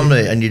for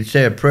family, and you'd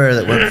say a prayer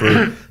that went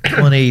for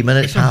 20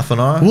 minutes, half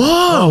an hour.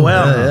 Whoa,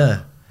 wow.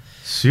 Yeah.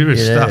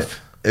 Serious stuff.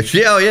 And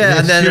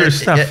then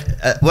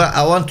well,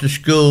 I went to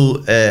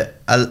school.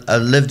 I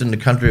lived in the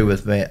country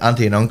with my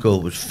auntie and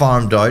uncle. Was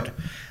farmed out,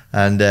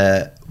 and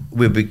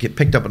we'd get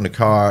picked up in the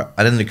car,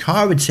 and in the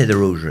car we'd say the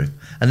rosary,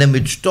 and then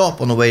we'd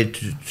stop on the way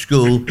to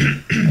school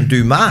and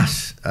do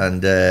mass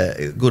and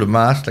go to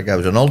mass like I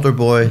was an altar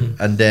boy,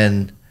 and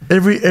then.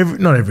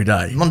 Not every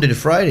day. Monday to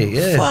Friday,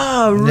 yeah.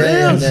 Wow,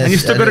 really? And you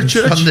still go to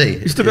church? Sunday.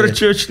 You still go to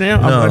church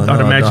now? No, I'd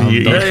imagine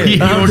you go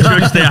to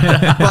church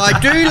now. But I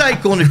do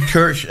like going to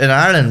church in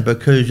Ireland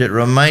because it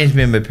reminds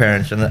me of my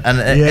parents, and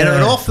it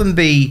would often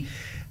be.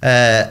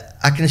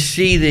 I can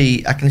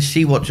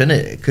see what's in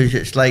it because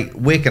it's like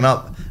waking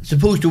up, as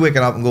opposed to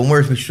waking up and going,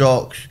 "Where's my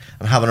socks?"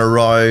 and having a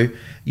row.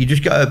 You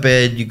just get out of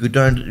bed, you go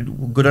down to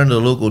the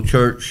local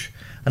church.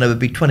 And it would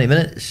be 20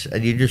 minutes,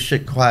 and you just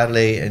sit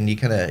quietly, and you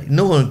kind of,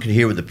 no one could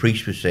hear what the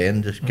priest was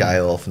saying. This guy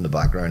off in the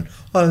background.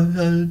 No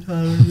one you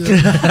couldn't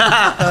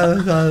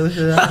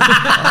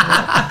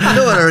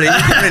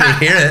really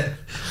hear it.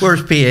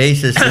 Where's PA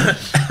system?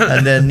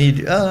 And then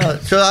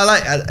so I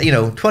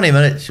like, 20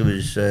 minutes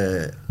was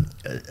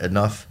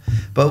enough.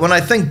 But when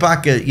I think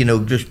back at,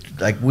 just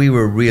like we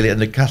were really,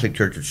 and the Catholic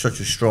Church had such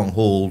a strong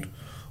hold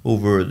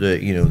over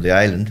the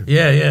island.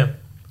 Yeah.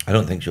 I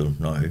don't think so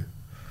now.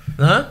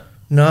 Huh?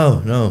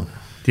 No.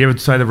 Do you ever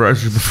say the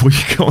rosary before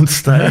you go on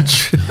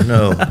stage?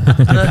 No.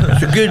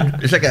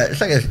 It's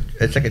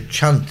like a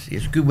chant.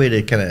 It's a good way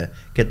to kind of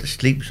get to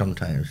sleep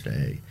sometimes.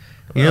 Do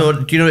you know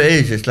what it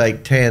is? It's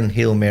like 10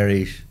 Hail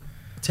Marys.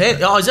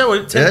 10? Oh, is that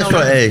what? 10 that's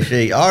what it is.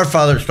 See, Our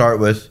Father to start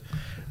with,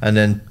 and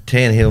then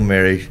 10 Hail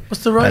Marys.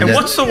 What's the rosary? And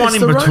what's the one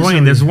in between? Rosary.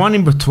 There's one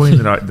in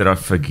between that I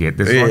forget.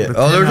 There's there's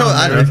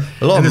a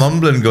lot of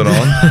mumbling going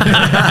on.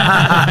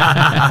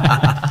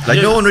 Like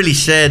no one really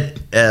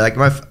said.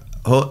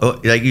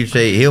 Like you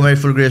say, Hail Mary,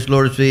 full of grace,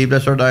 Lord is with thee,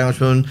 blessed art thou amongst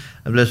women,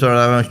 and blessed art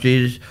thou amongst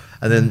Jesus.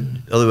 And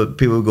then other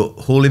people would go,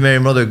 Holy Mary,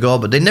 Mother of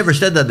God, but they never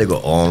said that. They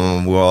go,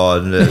 oh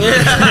God. We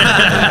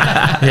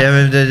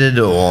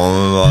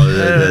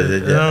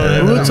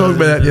were talking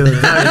about that the other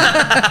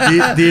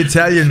day. The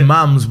Italian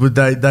mums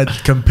they'd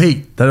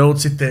compete. They'd all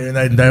sit there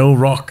and they all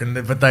rock,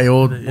 but they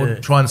all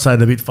would try and say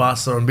it a bit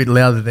faster and a bit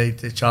louder than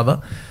each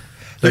other.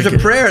 There's a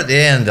prayer at the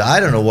end. I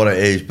don't know what it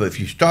is, but if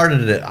you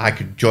started it, I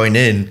could join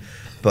in.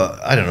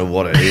 But I don't know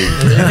what it is.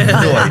 I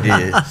have no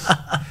idea.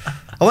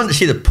 I went to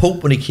see the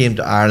Pope when he came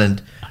to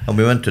Ireland, and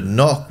we went to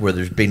Knock, where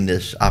there's been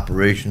this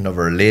apparition of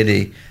Our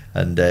Lady.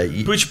 And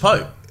which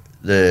Pope?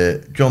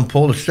 The John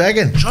Paul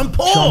II. John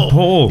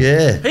Paul.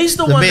 Yeah. He's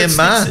the one he's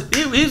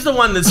the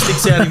one that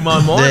sticks out in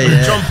my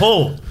mind. John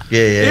Paul.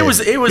 Yeah. It was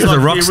like the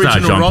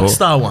original rock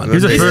star one.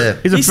 He's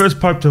the first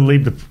Pope to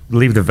leave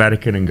the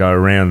Vatican and go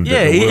around.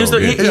 Yeah, he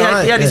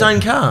had his own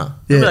car.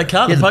 Remember that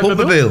car? The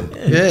Pope-mobile.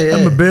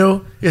 Yeah.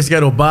 Bill. He has to go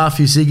to a bar, a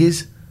few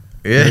ciggies.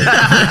 Yeah.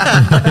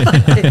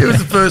 He was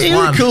the first one. He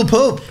was a cool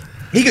Pope.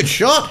 He got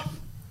shot.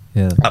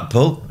 Yeah. At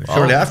Pope,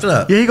 shortly after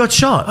that. Yeah, he got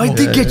shot. He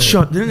did get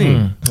shot, didn't he?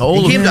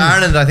 He came to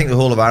Ireland, I think the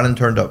whole of Ireland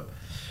turned up.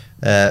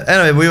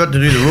 Anyway, we went to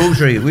do the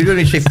rosary. We'd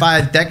only say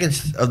 5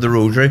 decades of the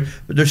rosary,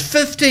 but there's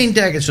 15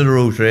 decades of the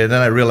rosary, and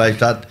then I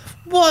realised that,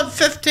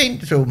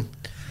 15? So,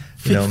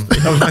 that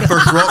was my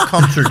first rock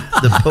concert,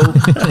 the Pope.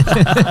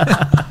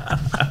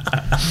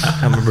 I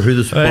can't remember who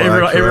the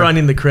support everyone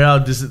in the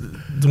crowd just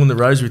doing the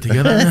rosary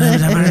together.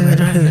 Instead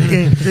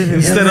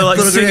of like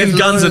singing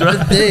Guns and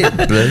Roses.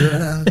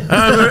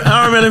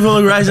 I'm ready for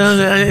the grace.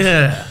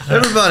 Yeah.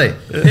 Everybody.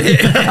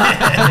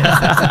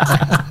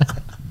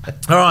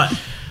 All right.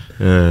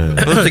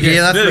 What's the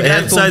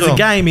game? So the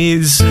game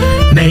is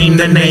name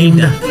the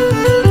named.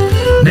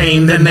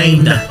 Name the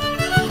named.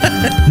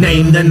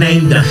 Name the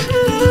named.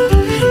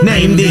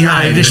 Name the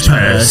Irish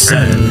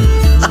person.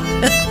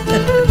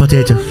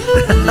 Potato.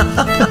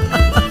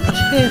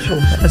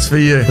 That's for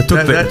you. They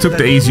took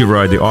the easy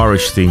road, the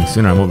Irish things.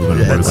 You know what we're going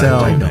to do. That's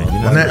our.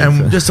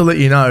 And just to let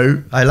you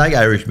know, I like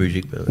Irish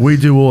music. We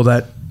do all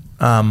that.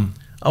 I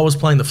was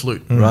playing the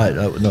flute. Right?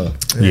 No.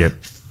 Yeah.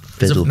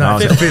 Fiddle. No,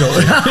 fiddle.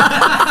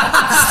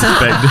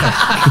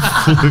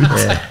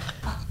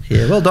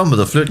 Yeah. Well done with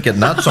the flute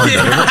getting that song.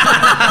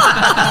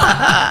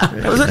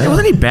 Wasn't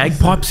any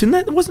bagpipes in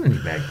that? There wasn't any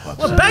bagpipes.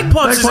 Well,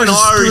 bagpipes is an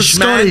Irish,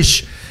 man.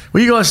 Scottish.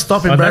 Will you guys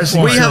stop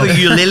embarrassing We have yourself?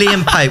 a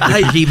ukulele pipe,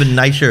 which is even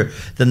nicer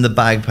than the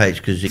bagpipes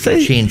because it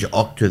can change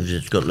octaves.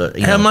 It's got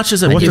How much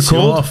is it? What's it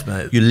called? Off,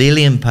 mate?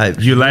 Ukulele pipes.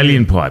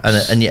 Eulalian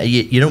pipes. And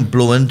you don't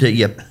blow into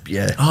it.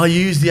 Yeah. Oh,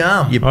 you use the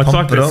arm. You Oh, it's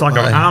pump like it it's up,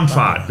 like an aye. arm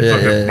fart.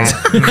 Yeah,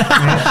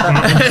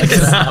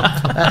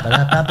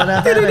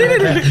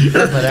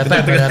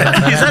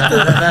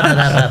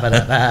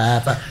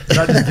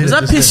 Does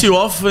that piss you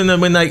off when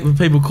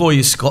people call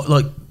you Scott?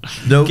 Like,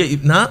 No. get you?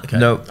 Nah. Okay.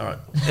 No. All right.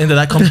 End of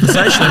that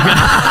conversation.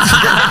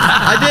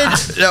 I did.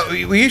 No,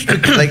 we used to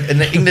like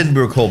in England.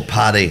 We were called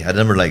Paddy. I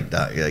never liked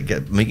that. Like,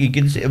 you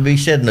can be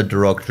said in a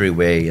derogatory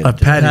way. A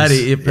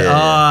Paddy.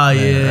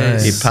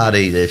 Yes. You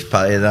Paddy this,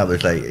 Paddy that.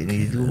 Was like, and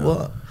you go,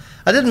 what?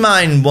 I didn't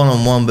mind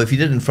one-on-one, but if you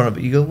did it in front of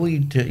it, you go, well,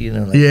 you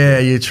know. Like, Yeah,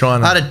 you're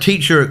trying I to. had a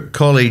teacher at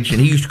college,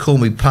 and he used to call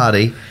me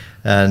Paddy,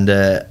 and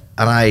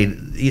I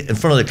in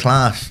front of the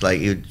class, like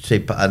he would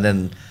say, and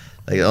then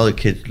like all the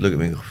kids look at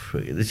me.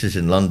 This is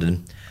in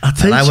London. A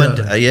teacher. And I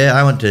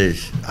went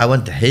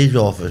to his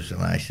office,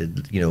 and I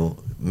said,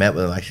 met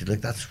with him. I said,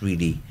 look, that's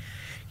really,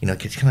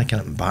 it's kind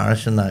of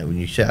embarrassing that when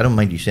you say, I don't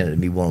mind you saying it to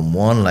me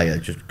one-on-one, like I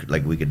just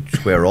like we could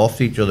square off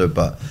to each other,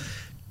 but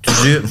to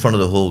do it in front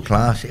of the whole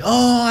class,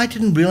 I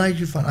didn't realise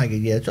you found. I go,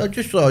 yeah. So I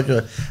just thought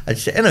I'd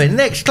say anyway.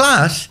 Next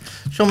class,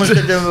 someone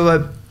said to him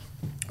about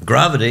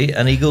gravity,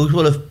 and he goes,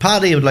 well, if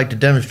Paddy would like to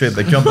demonstrate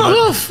by jumping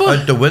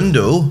out the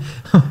window.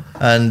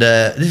 And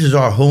this is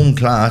our home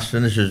class,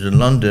 and this is in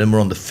London, and we're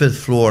on the 5th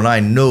floor, and I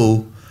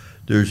know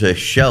there's a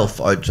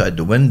shelf outside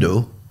the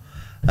window.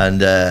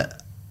 And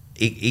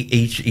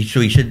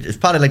he said, if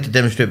Paddy like to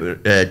demonstrate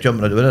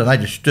jumping out the window, and I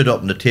just stood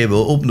up on the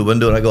table, opened the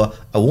window, and I go,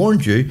 I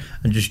warned you,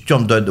 and just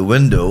jumped out the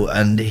window,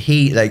 and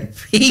he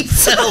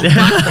fell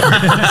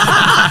backwards.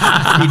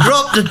 He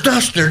dropped the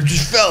duster and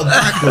just fell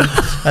backwards.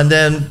 And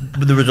then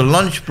there was a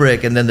lunch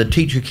break, and then the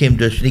teacher came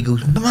to us, and he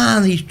goes,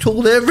 man, he's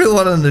told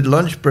everyone on the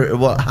lunch break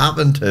what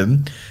happened to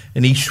him,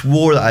 and he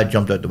swore that I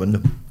jumped out the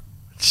window.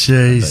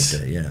 Jeez.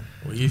 But, yeah.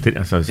 Well, you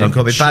didn't. So Don't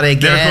call me Paddy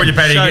again. Never called you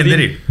Paddy again, did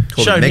he?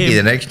 Called him Mickey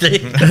the next day.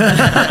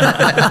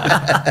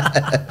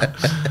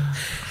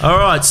 All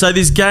right. So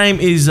this game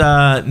is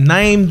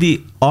name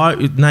the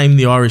Irish I'm going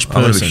to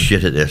person. be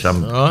shit at this.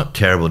 I'm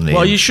terrible name.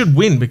 Well, you should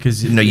win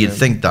because you'd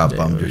think that, but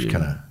I'm just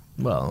kind of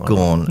go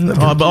on.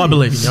 I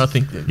believe in you. I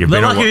think they're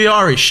lucky the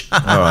Irish. All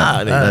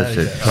right, that's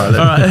it. All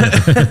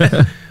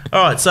right.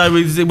 All right. So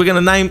we're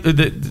going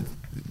to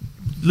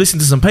listen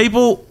to some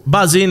people,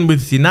 buzz in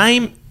with your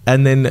name,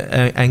 and then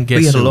and guess.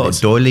 We had a lot of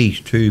doilies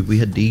too. We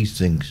had these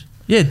things.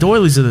 Yeah,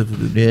 doilies are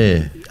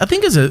Yeah. I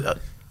think it's a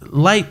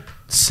late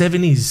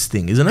 70s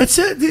thing, isn't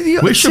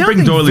it? We should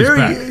bring doilies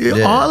back.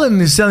 Ireland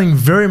is sounding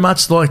very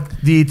much like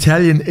the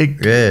Italian.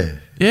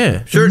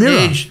 Yeah. Certain mirror.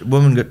 age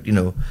women got,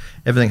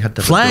 everything had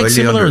to have a Flag doily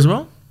similar under as it.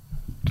 well.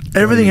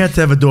 Everything had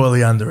to have a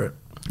doily under it.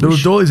 There were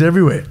doilies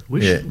everywhere.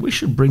 We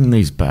should bring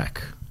these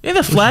back. Yeah,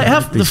 the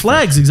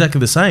flag's exactly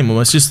the same.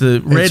 Almost just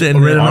the red and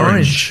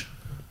orange.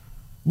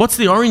 What's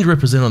the orange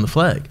represent on the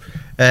flag?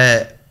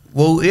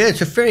 Well, yeah,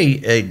 it's a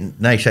very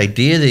nice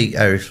idea, the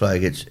Irish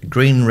flag. It's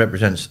green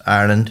represents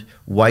Ireland,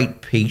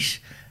 white peace,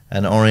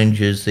 and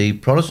orange is the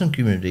Protestant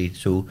community.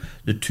 So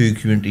the two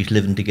communities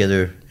living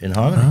together in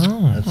harmony.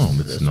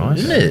 That's nice.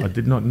 Isn't it? I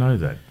did not know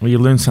that. Well, you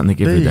learn something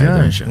every day, There you go.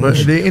 don't you? But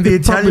in the Probably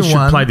Italian should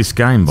one, play this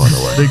game, by the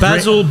way.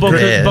 Basil,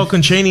 Yeah.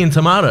 bocconcini, and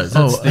tomatoes.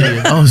 That's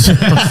I was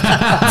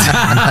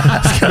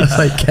going to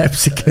say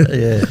capsicum.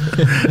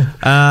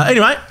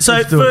 anyway, so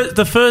Let's do it.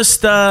 the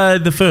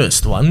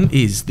first one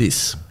is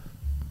this.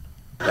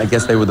 I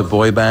guess they were the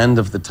boy band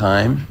of the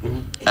time,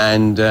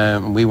 and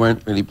we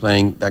weren't really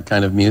playing that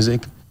kind of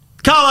music.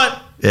 Carlo!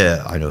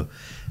 Yeah, I know.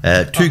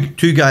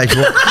 Two guys.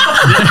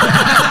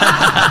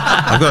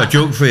 I've got a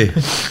joke for you.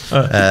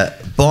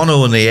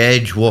 Bono and the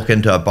Edge walk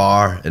into a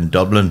bar in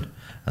Dublin,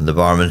 and the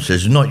barman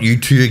says, "Not you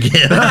two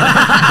again."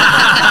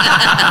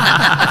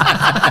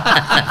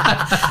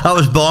 That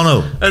was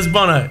Bono. That's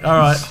Bono. All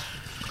right.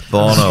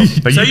 Bono.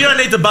 So you don't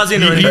need to buzz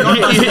in or anything. Oh,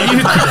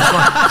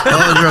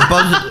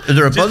 is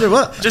there a buzzer?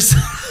 What? Just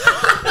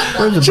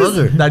Where's the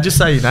buzzer? no, just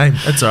say your name.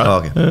 That's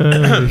all right. Oh,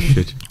 okay.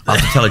 Shit. I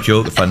have to tell a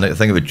joke if I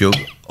think of a joke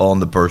on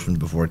the person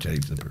before I tell you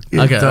the person.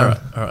 Okay. All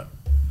right.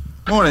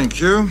 Morning,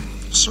 Q.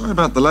 Sorry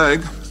about the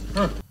leg.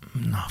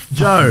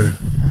 Joe.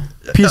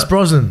 Pierce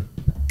Brosnan.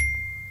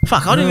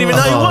 Fuck, I didn't even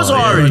know he was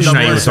Irish. Didn't know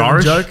he was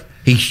Irish. Joke.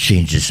 He's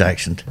changed his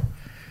accent.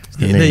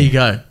 Yeah, there you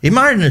go. He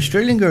married an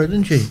Australian girl,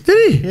 didn't she?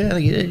 Did he? Yeah, I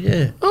think he did,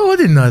 yeah. Oh, I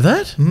didn't know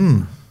that.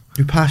 Who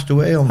passed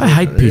away on I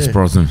hate Pierce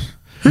Brosnan.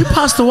 Who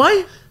passed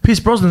away? Pierce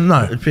Brosnan,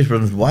 no. Pierce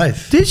Brosnan's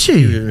wife. Did She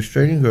was she? an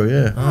Australian girl,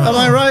 yeah. Am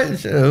I right?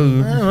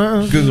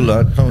 Google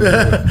that.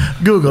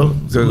 Google.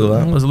 Google It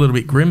that. was a little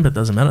bit grim, but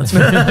doesn't matter.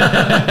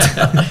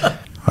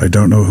 I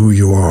don't know who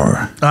you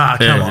are. Ah,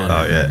 come on.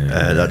 Oh,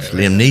 yeah. That's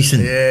Liam Neeson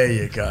There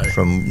you go.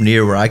 from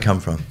near where I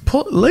come from.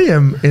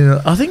 Liam, in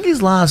I think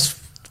his last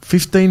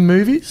 15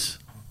 movies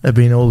have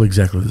been all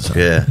exactly the same.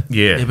 Yeah.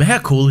 Yeah, but how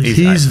cool is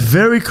he? He's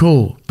very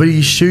cool, but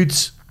he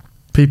shoots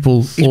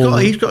people.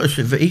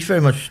 He's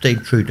very much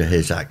stayed true to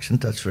his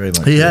accent. That's very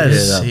much. He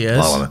has. that- He has.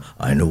 well,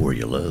 I know where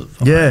you live.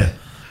 Yeah.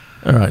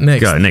 All right,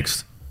 next. Go,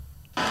 next.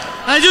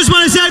 I just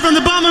want to say from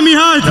the bottom of my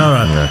heart, All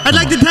right. I'd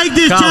like to take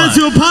this Come chance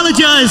to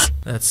apologise.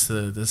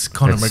 That's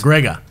Conor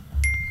McGregor.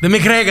 The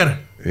McGregor.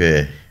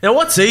 Yeah. Now,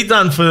 what's he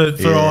done for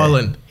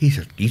Ireland? He's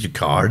a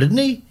card, isn't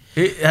he?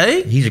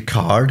 Hey? He's a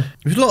card.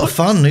 It was a lot of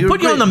fun.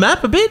 Put you on the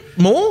map a bit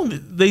more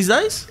these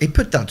days? He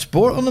put that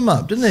sport on the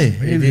map, didn't he?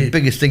 He was the did.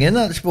 biggest thing in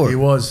that sport. He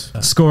was.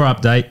 Score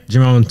update: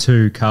 Jimeoin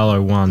 2, Carlo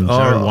 1,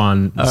 Joe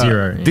 1,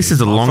 0. This is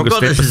the longest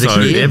forgot this is a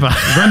episode game. ever.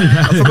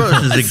 I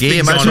forgot this is a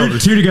game. I thought it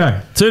was- 2 to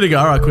go. 2 to go.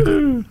 All right,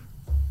 quickly.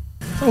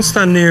 Don't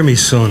stand near me,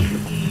 son.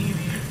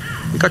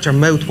 You got your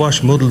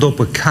mouthwash muddled up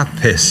with cat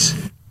piss.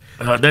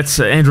 That's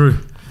Andrew.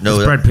 No,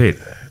 That's Brad Pitt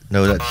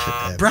No,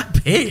 that's Brad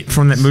Pitt.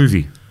 from that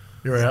movie.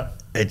 You're out.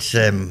 it's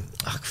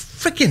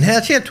freaking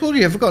hell. See, I told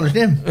you, I forgot his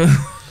name.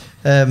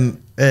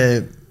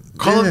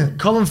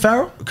 Colin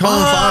Farrell?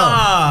 Colin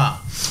Farrell.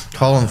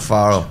 Colin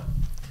Farrell.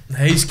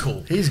 He's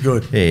cool. He's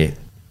good. Yeah.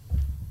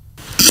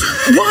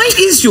 Why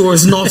is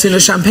yours not in a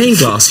champagne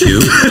glass,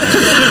 Hugh?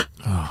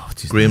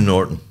 Graham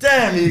Norton.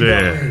 Damn, you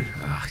Yeah.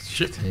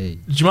 Did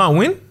Jamal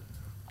win?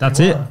 That's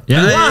it.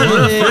 Yeah.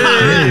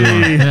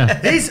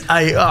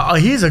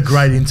 He's a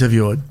great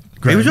interviewer.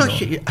 He was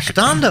actually a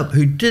stand-up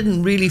who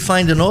didn't really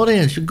find an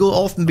audience. He'd go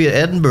often be at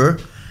Edinburgh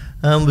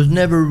and was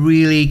never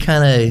really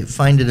kind of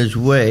finding his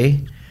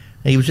way.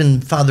 He was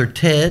in Father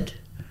Ted.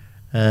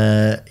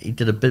 He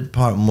did a bit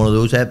part in one of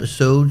those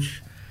episodes.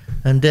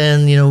 And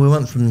then, we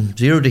went from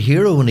zero to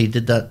hero when he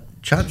did that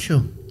chat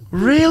show.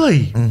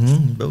 Really?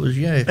 Mm-hmm. But was,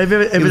 yeah. Have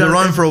you ever, he was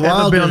around for a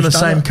while. Ever been on the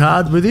same stand-up.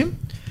 card with him?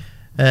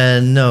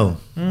 No.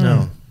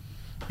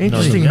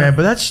 Interesting, man.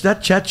 But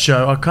that chat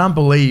show, I can't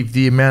believe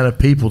the amount of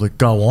people that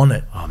go on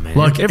it. Oh, man.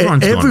 Like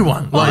Everyone's gone.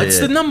 everyone. Well, Like, it's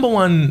the number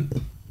one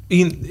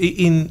in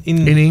England.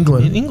 In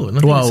England.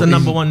 I think it's the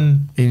number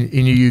one in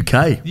the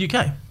UK.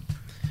 UK.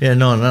 Yeah,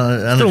 no, and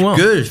Still it's well.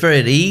 good. It's very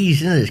at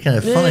ease, isn't it? It's kind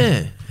of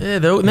funny. Yeah.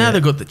 Now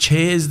they've got the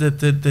chairs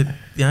that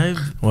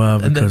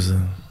Well, and because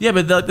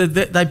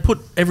but they put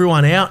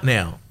everyone out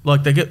now.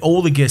 Like they get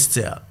all the guests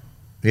out.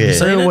 Yeah.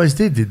 they always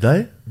did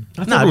they?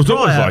 I thought it was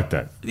always like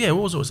that. Yeah, it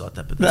was always like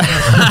that. But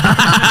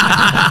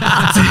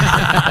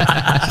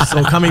it's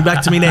all coming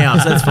back to me now,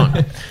 so that's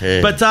fine.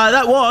 Yeah. But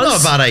that was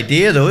Not a bad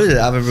idea, though, is it?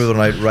 Have everyone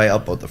right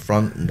up at the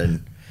front and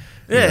then.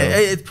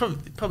 it's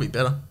probably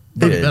better.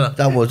 Probably better.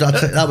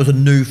 That was a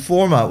new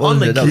format, On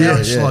wasn't the it? That was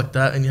couch it, yeah. like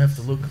that, and you have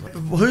to look.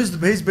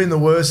 Who's been the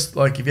worst?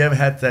 Like, have you ever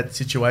had that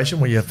situation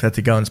where you've had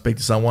to go and speak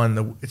to someone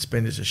and it's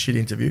been just a shit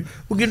interview?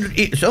 Well,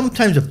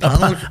 sometimes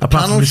a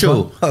panel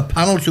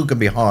show can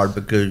be hard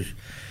because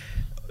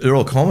they're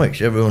all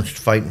comics. Everyone's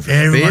fighting for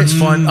Everyone's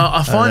space. fine.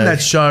 I find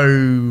that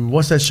show.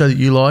 What's that show that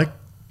you like?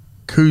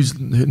 Whose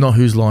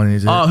line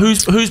is it? Oh,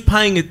 who's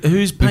paying it?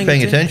 Who's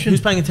paying attention?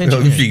 Who's paying attention?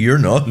 Obviously, you're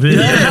not.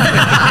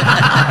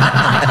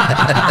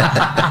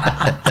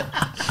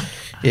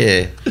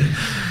 Yeah.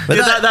 But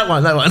that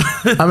one.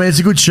 I mean, it's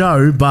a good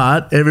show,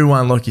 but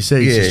everyone, like you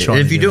said, is just trying.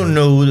 If you don't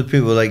know the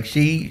people, like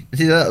see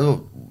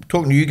that,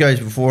 talking to you guys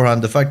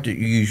beforehand, the fact that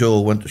you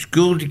all went to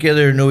school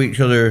together, know each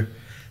other,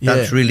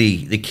 that's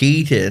really the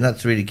key to it, and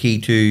that's really key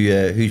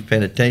to who's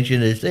paying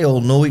attention. Is they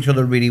all know each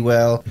other really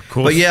well. Of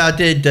course. But yeah, I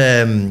did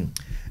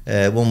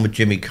one with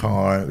Jimmy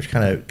Carr. It was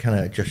kind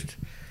of just.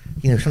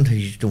 Sometimes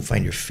you just don't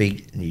find your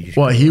feet. And you just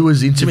What, he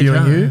was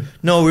interviewing you?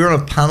 No, we were on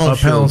a panel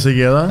show. Panel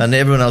together? And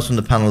everyone else on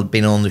the panel had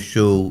been on the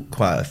show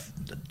quite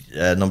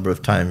a number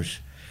of times.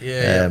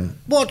 Yeah.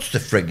 What's the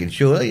frigging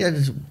show?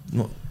 Is it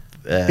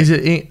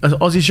an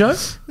Aussie show?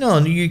 No,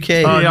 in the UK.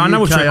 I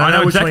know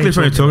exactly what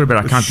you're talking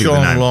about. I can't think of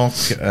the Sean name.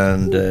 Locke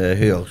and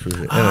who else was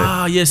it?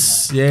 Anyway.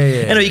 Yes. Yeah.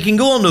 Anyway, you can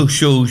go on those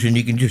shows and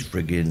you can just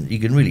you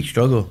can really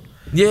struggle.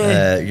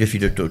 Yeah. If you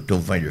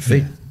don't find your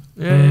feet.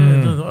 Yeah,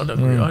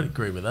 I'd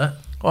agree with that.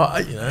 Well,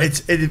 it's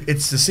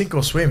the sink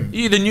or swim.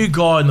 You're the new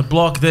guy in the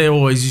block. They're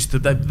always used to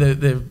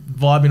they're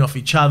vibing off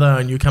each other,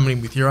 and you're coming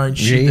in with your own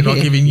shit. They're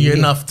not giving you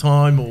enough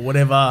time or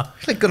whatever.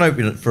 It's like going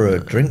out for a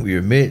drink with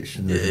your mates,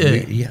 and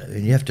and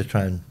you have to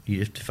find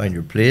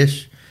your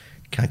place.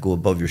 You can't go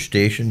above your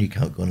station. You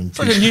can't go on. It's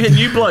like a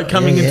new bloke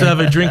coming in to have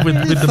a drink with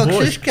the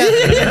boys.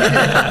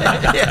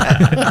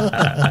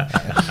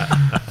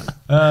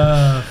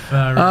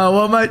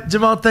 Well, mate,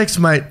 Jamal, thanks,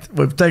 mate.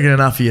 We've taken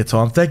enough of your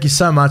time. Thank you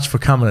so much for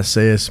coming to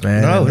see us,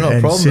 man. No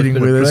problem. Sitting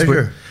with us.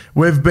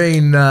 We've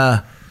been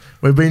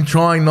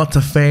trying not to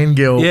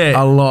fangirl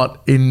a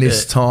lot in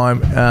this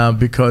time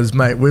because,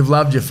 mate, we've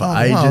loved you for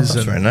ages.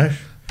 That's very nice.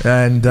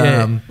 And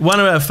one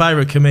of our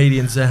favourite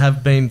comedians that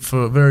have been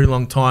for a very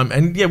long time,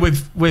 and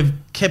we've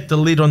kept a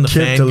lid on the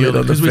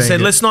fangirl because we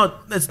said let's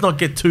not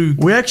get too.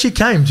 We actually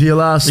came to your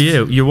last.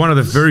 Yeah, you're one of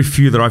the very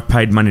few that I've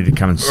paid money to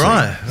come and see.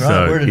 Right.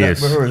 So, Where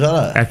was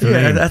that at?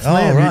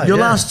 Athenaeum. Your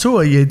last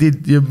tour, you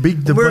did your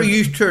big. Where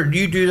you toured?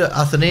 You do the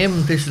Athenaeum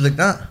and places like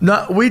that?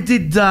 No, we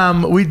did.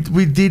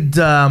 We did.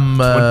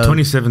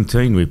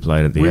 2017, we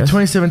played at the.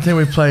 2017,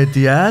 we played at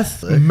the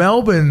Ath.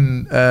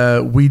 Melbourne,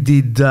 we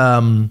did.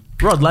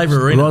 Rod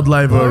Laver Arena.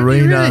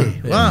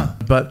 Really? Wow.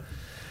 But,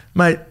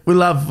 mate, we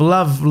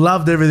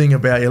loved everything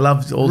about you.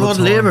 Loved all Rod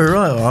the time. Laver,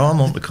 right? Oh,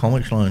 I'm on the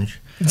Comics Lounge.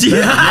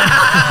 Yeah. No,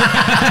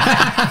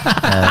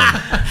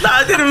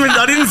 I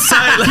didn't say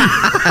it.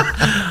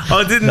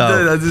 I didn't.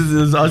 No.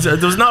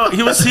 There was no.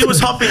 He was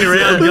hopping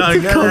around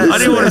going. I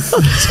didn't want to.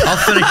 I'll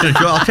finish the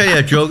joke. I'll tell you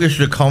a joke. This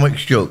is a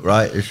comics joke,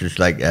 right? This is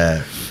like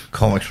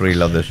comics really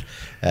love this.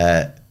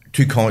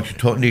 Two comics are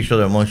talking to each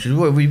other, and one says,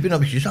 "Well, we've been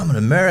up." She says, "I'm in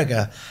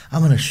America.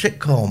 I'm in a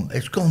sitcom.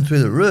 It's gone through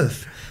the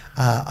roof.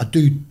 I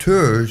do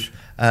tours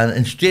and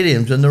in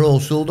stadiums, and they're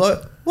all sold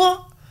out."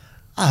 What?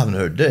 I haven't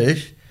heard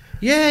this.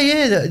 Yeah.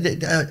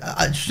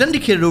 It's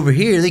syndicated over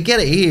here. They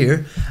get it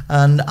here,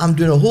 and I'm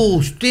doing a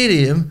whole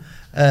stadium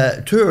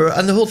tour,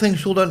 and the whole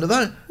thing's sold out in the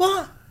van.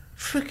 What?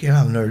 Freaking, I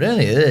haven't heard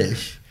any of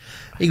this.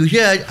 He goes,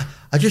 "Yeah,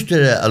 I just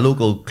did a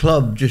local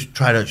club. Just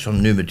tried out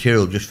some new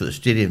material just for the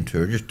stadium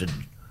tour. Just to."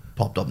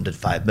 Popped up and did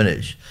 5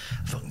 minutes.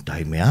 I fucking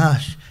died my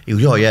ass. He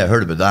goes, "Oh yeah, I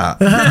heard about that."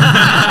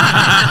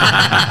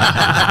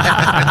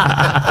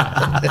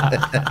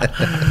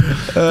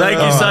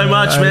 Thank you so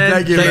much, man.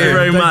 Thank you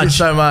very much. Thank you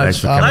so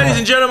much. Ladies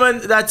and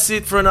gentlemen, that's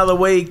it for another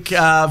week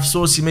of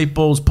Saucy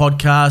Meatballs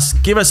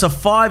podcast. Give us a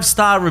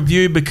 5-star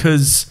review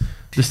because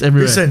just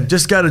everywhere. Listen,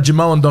 just go to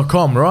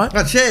Jimeoin.com, right?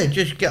 That's it.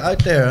 Just get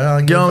out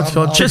there.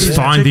 Just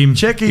find him.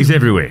 He's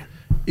everywhere.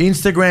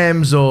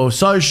 Instagrams or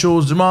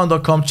socials,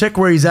 Jimeoin.com. Check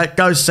where he's at.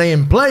 Go see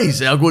him,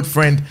 please, our good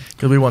friend,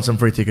 because we want some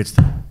free tickets.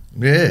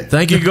 Yeah.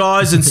 Thank you,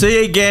 guys, and see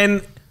you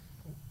again.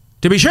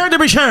 To be sure.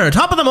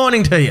 Top of the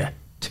morning to you.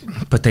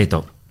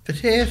 Potatoes.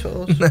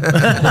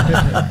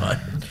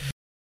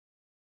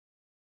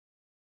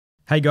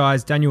 Hey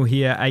guys, Daniel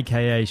here,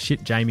 aka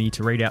Shit Jamie,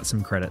 to read out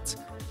some credits.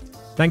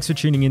 Thanks for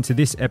tuning into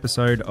this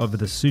episode of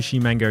the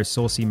Sushi Mango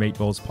Saucy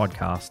Meatballs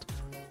podcast.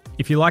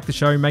 If you like the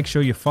show, make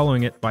sure you're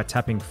following it by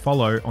tapping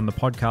follow on the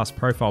podcast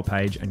profile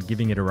page and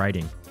giving it a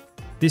rating.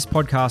 This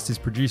podcast is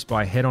produced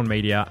by Head On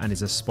Media and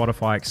is a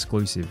Spotify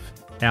exclusive.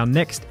 Our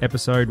next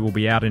episode will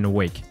be out in a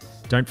week.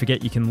 Don't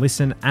forget you can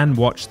listen and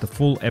watch the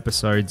full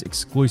episodes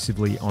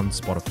exclusively on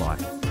Spotify.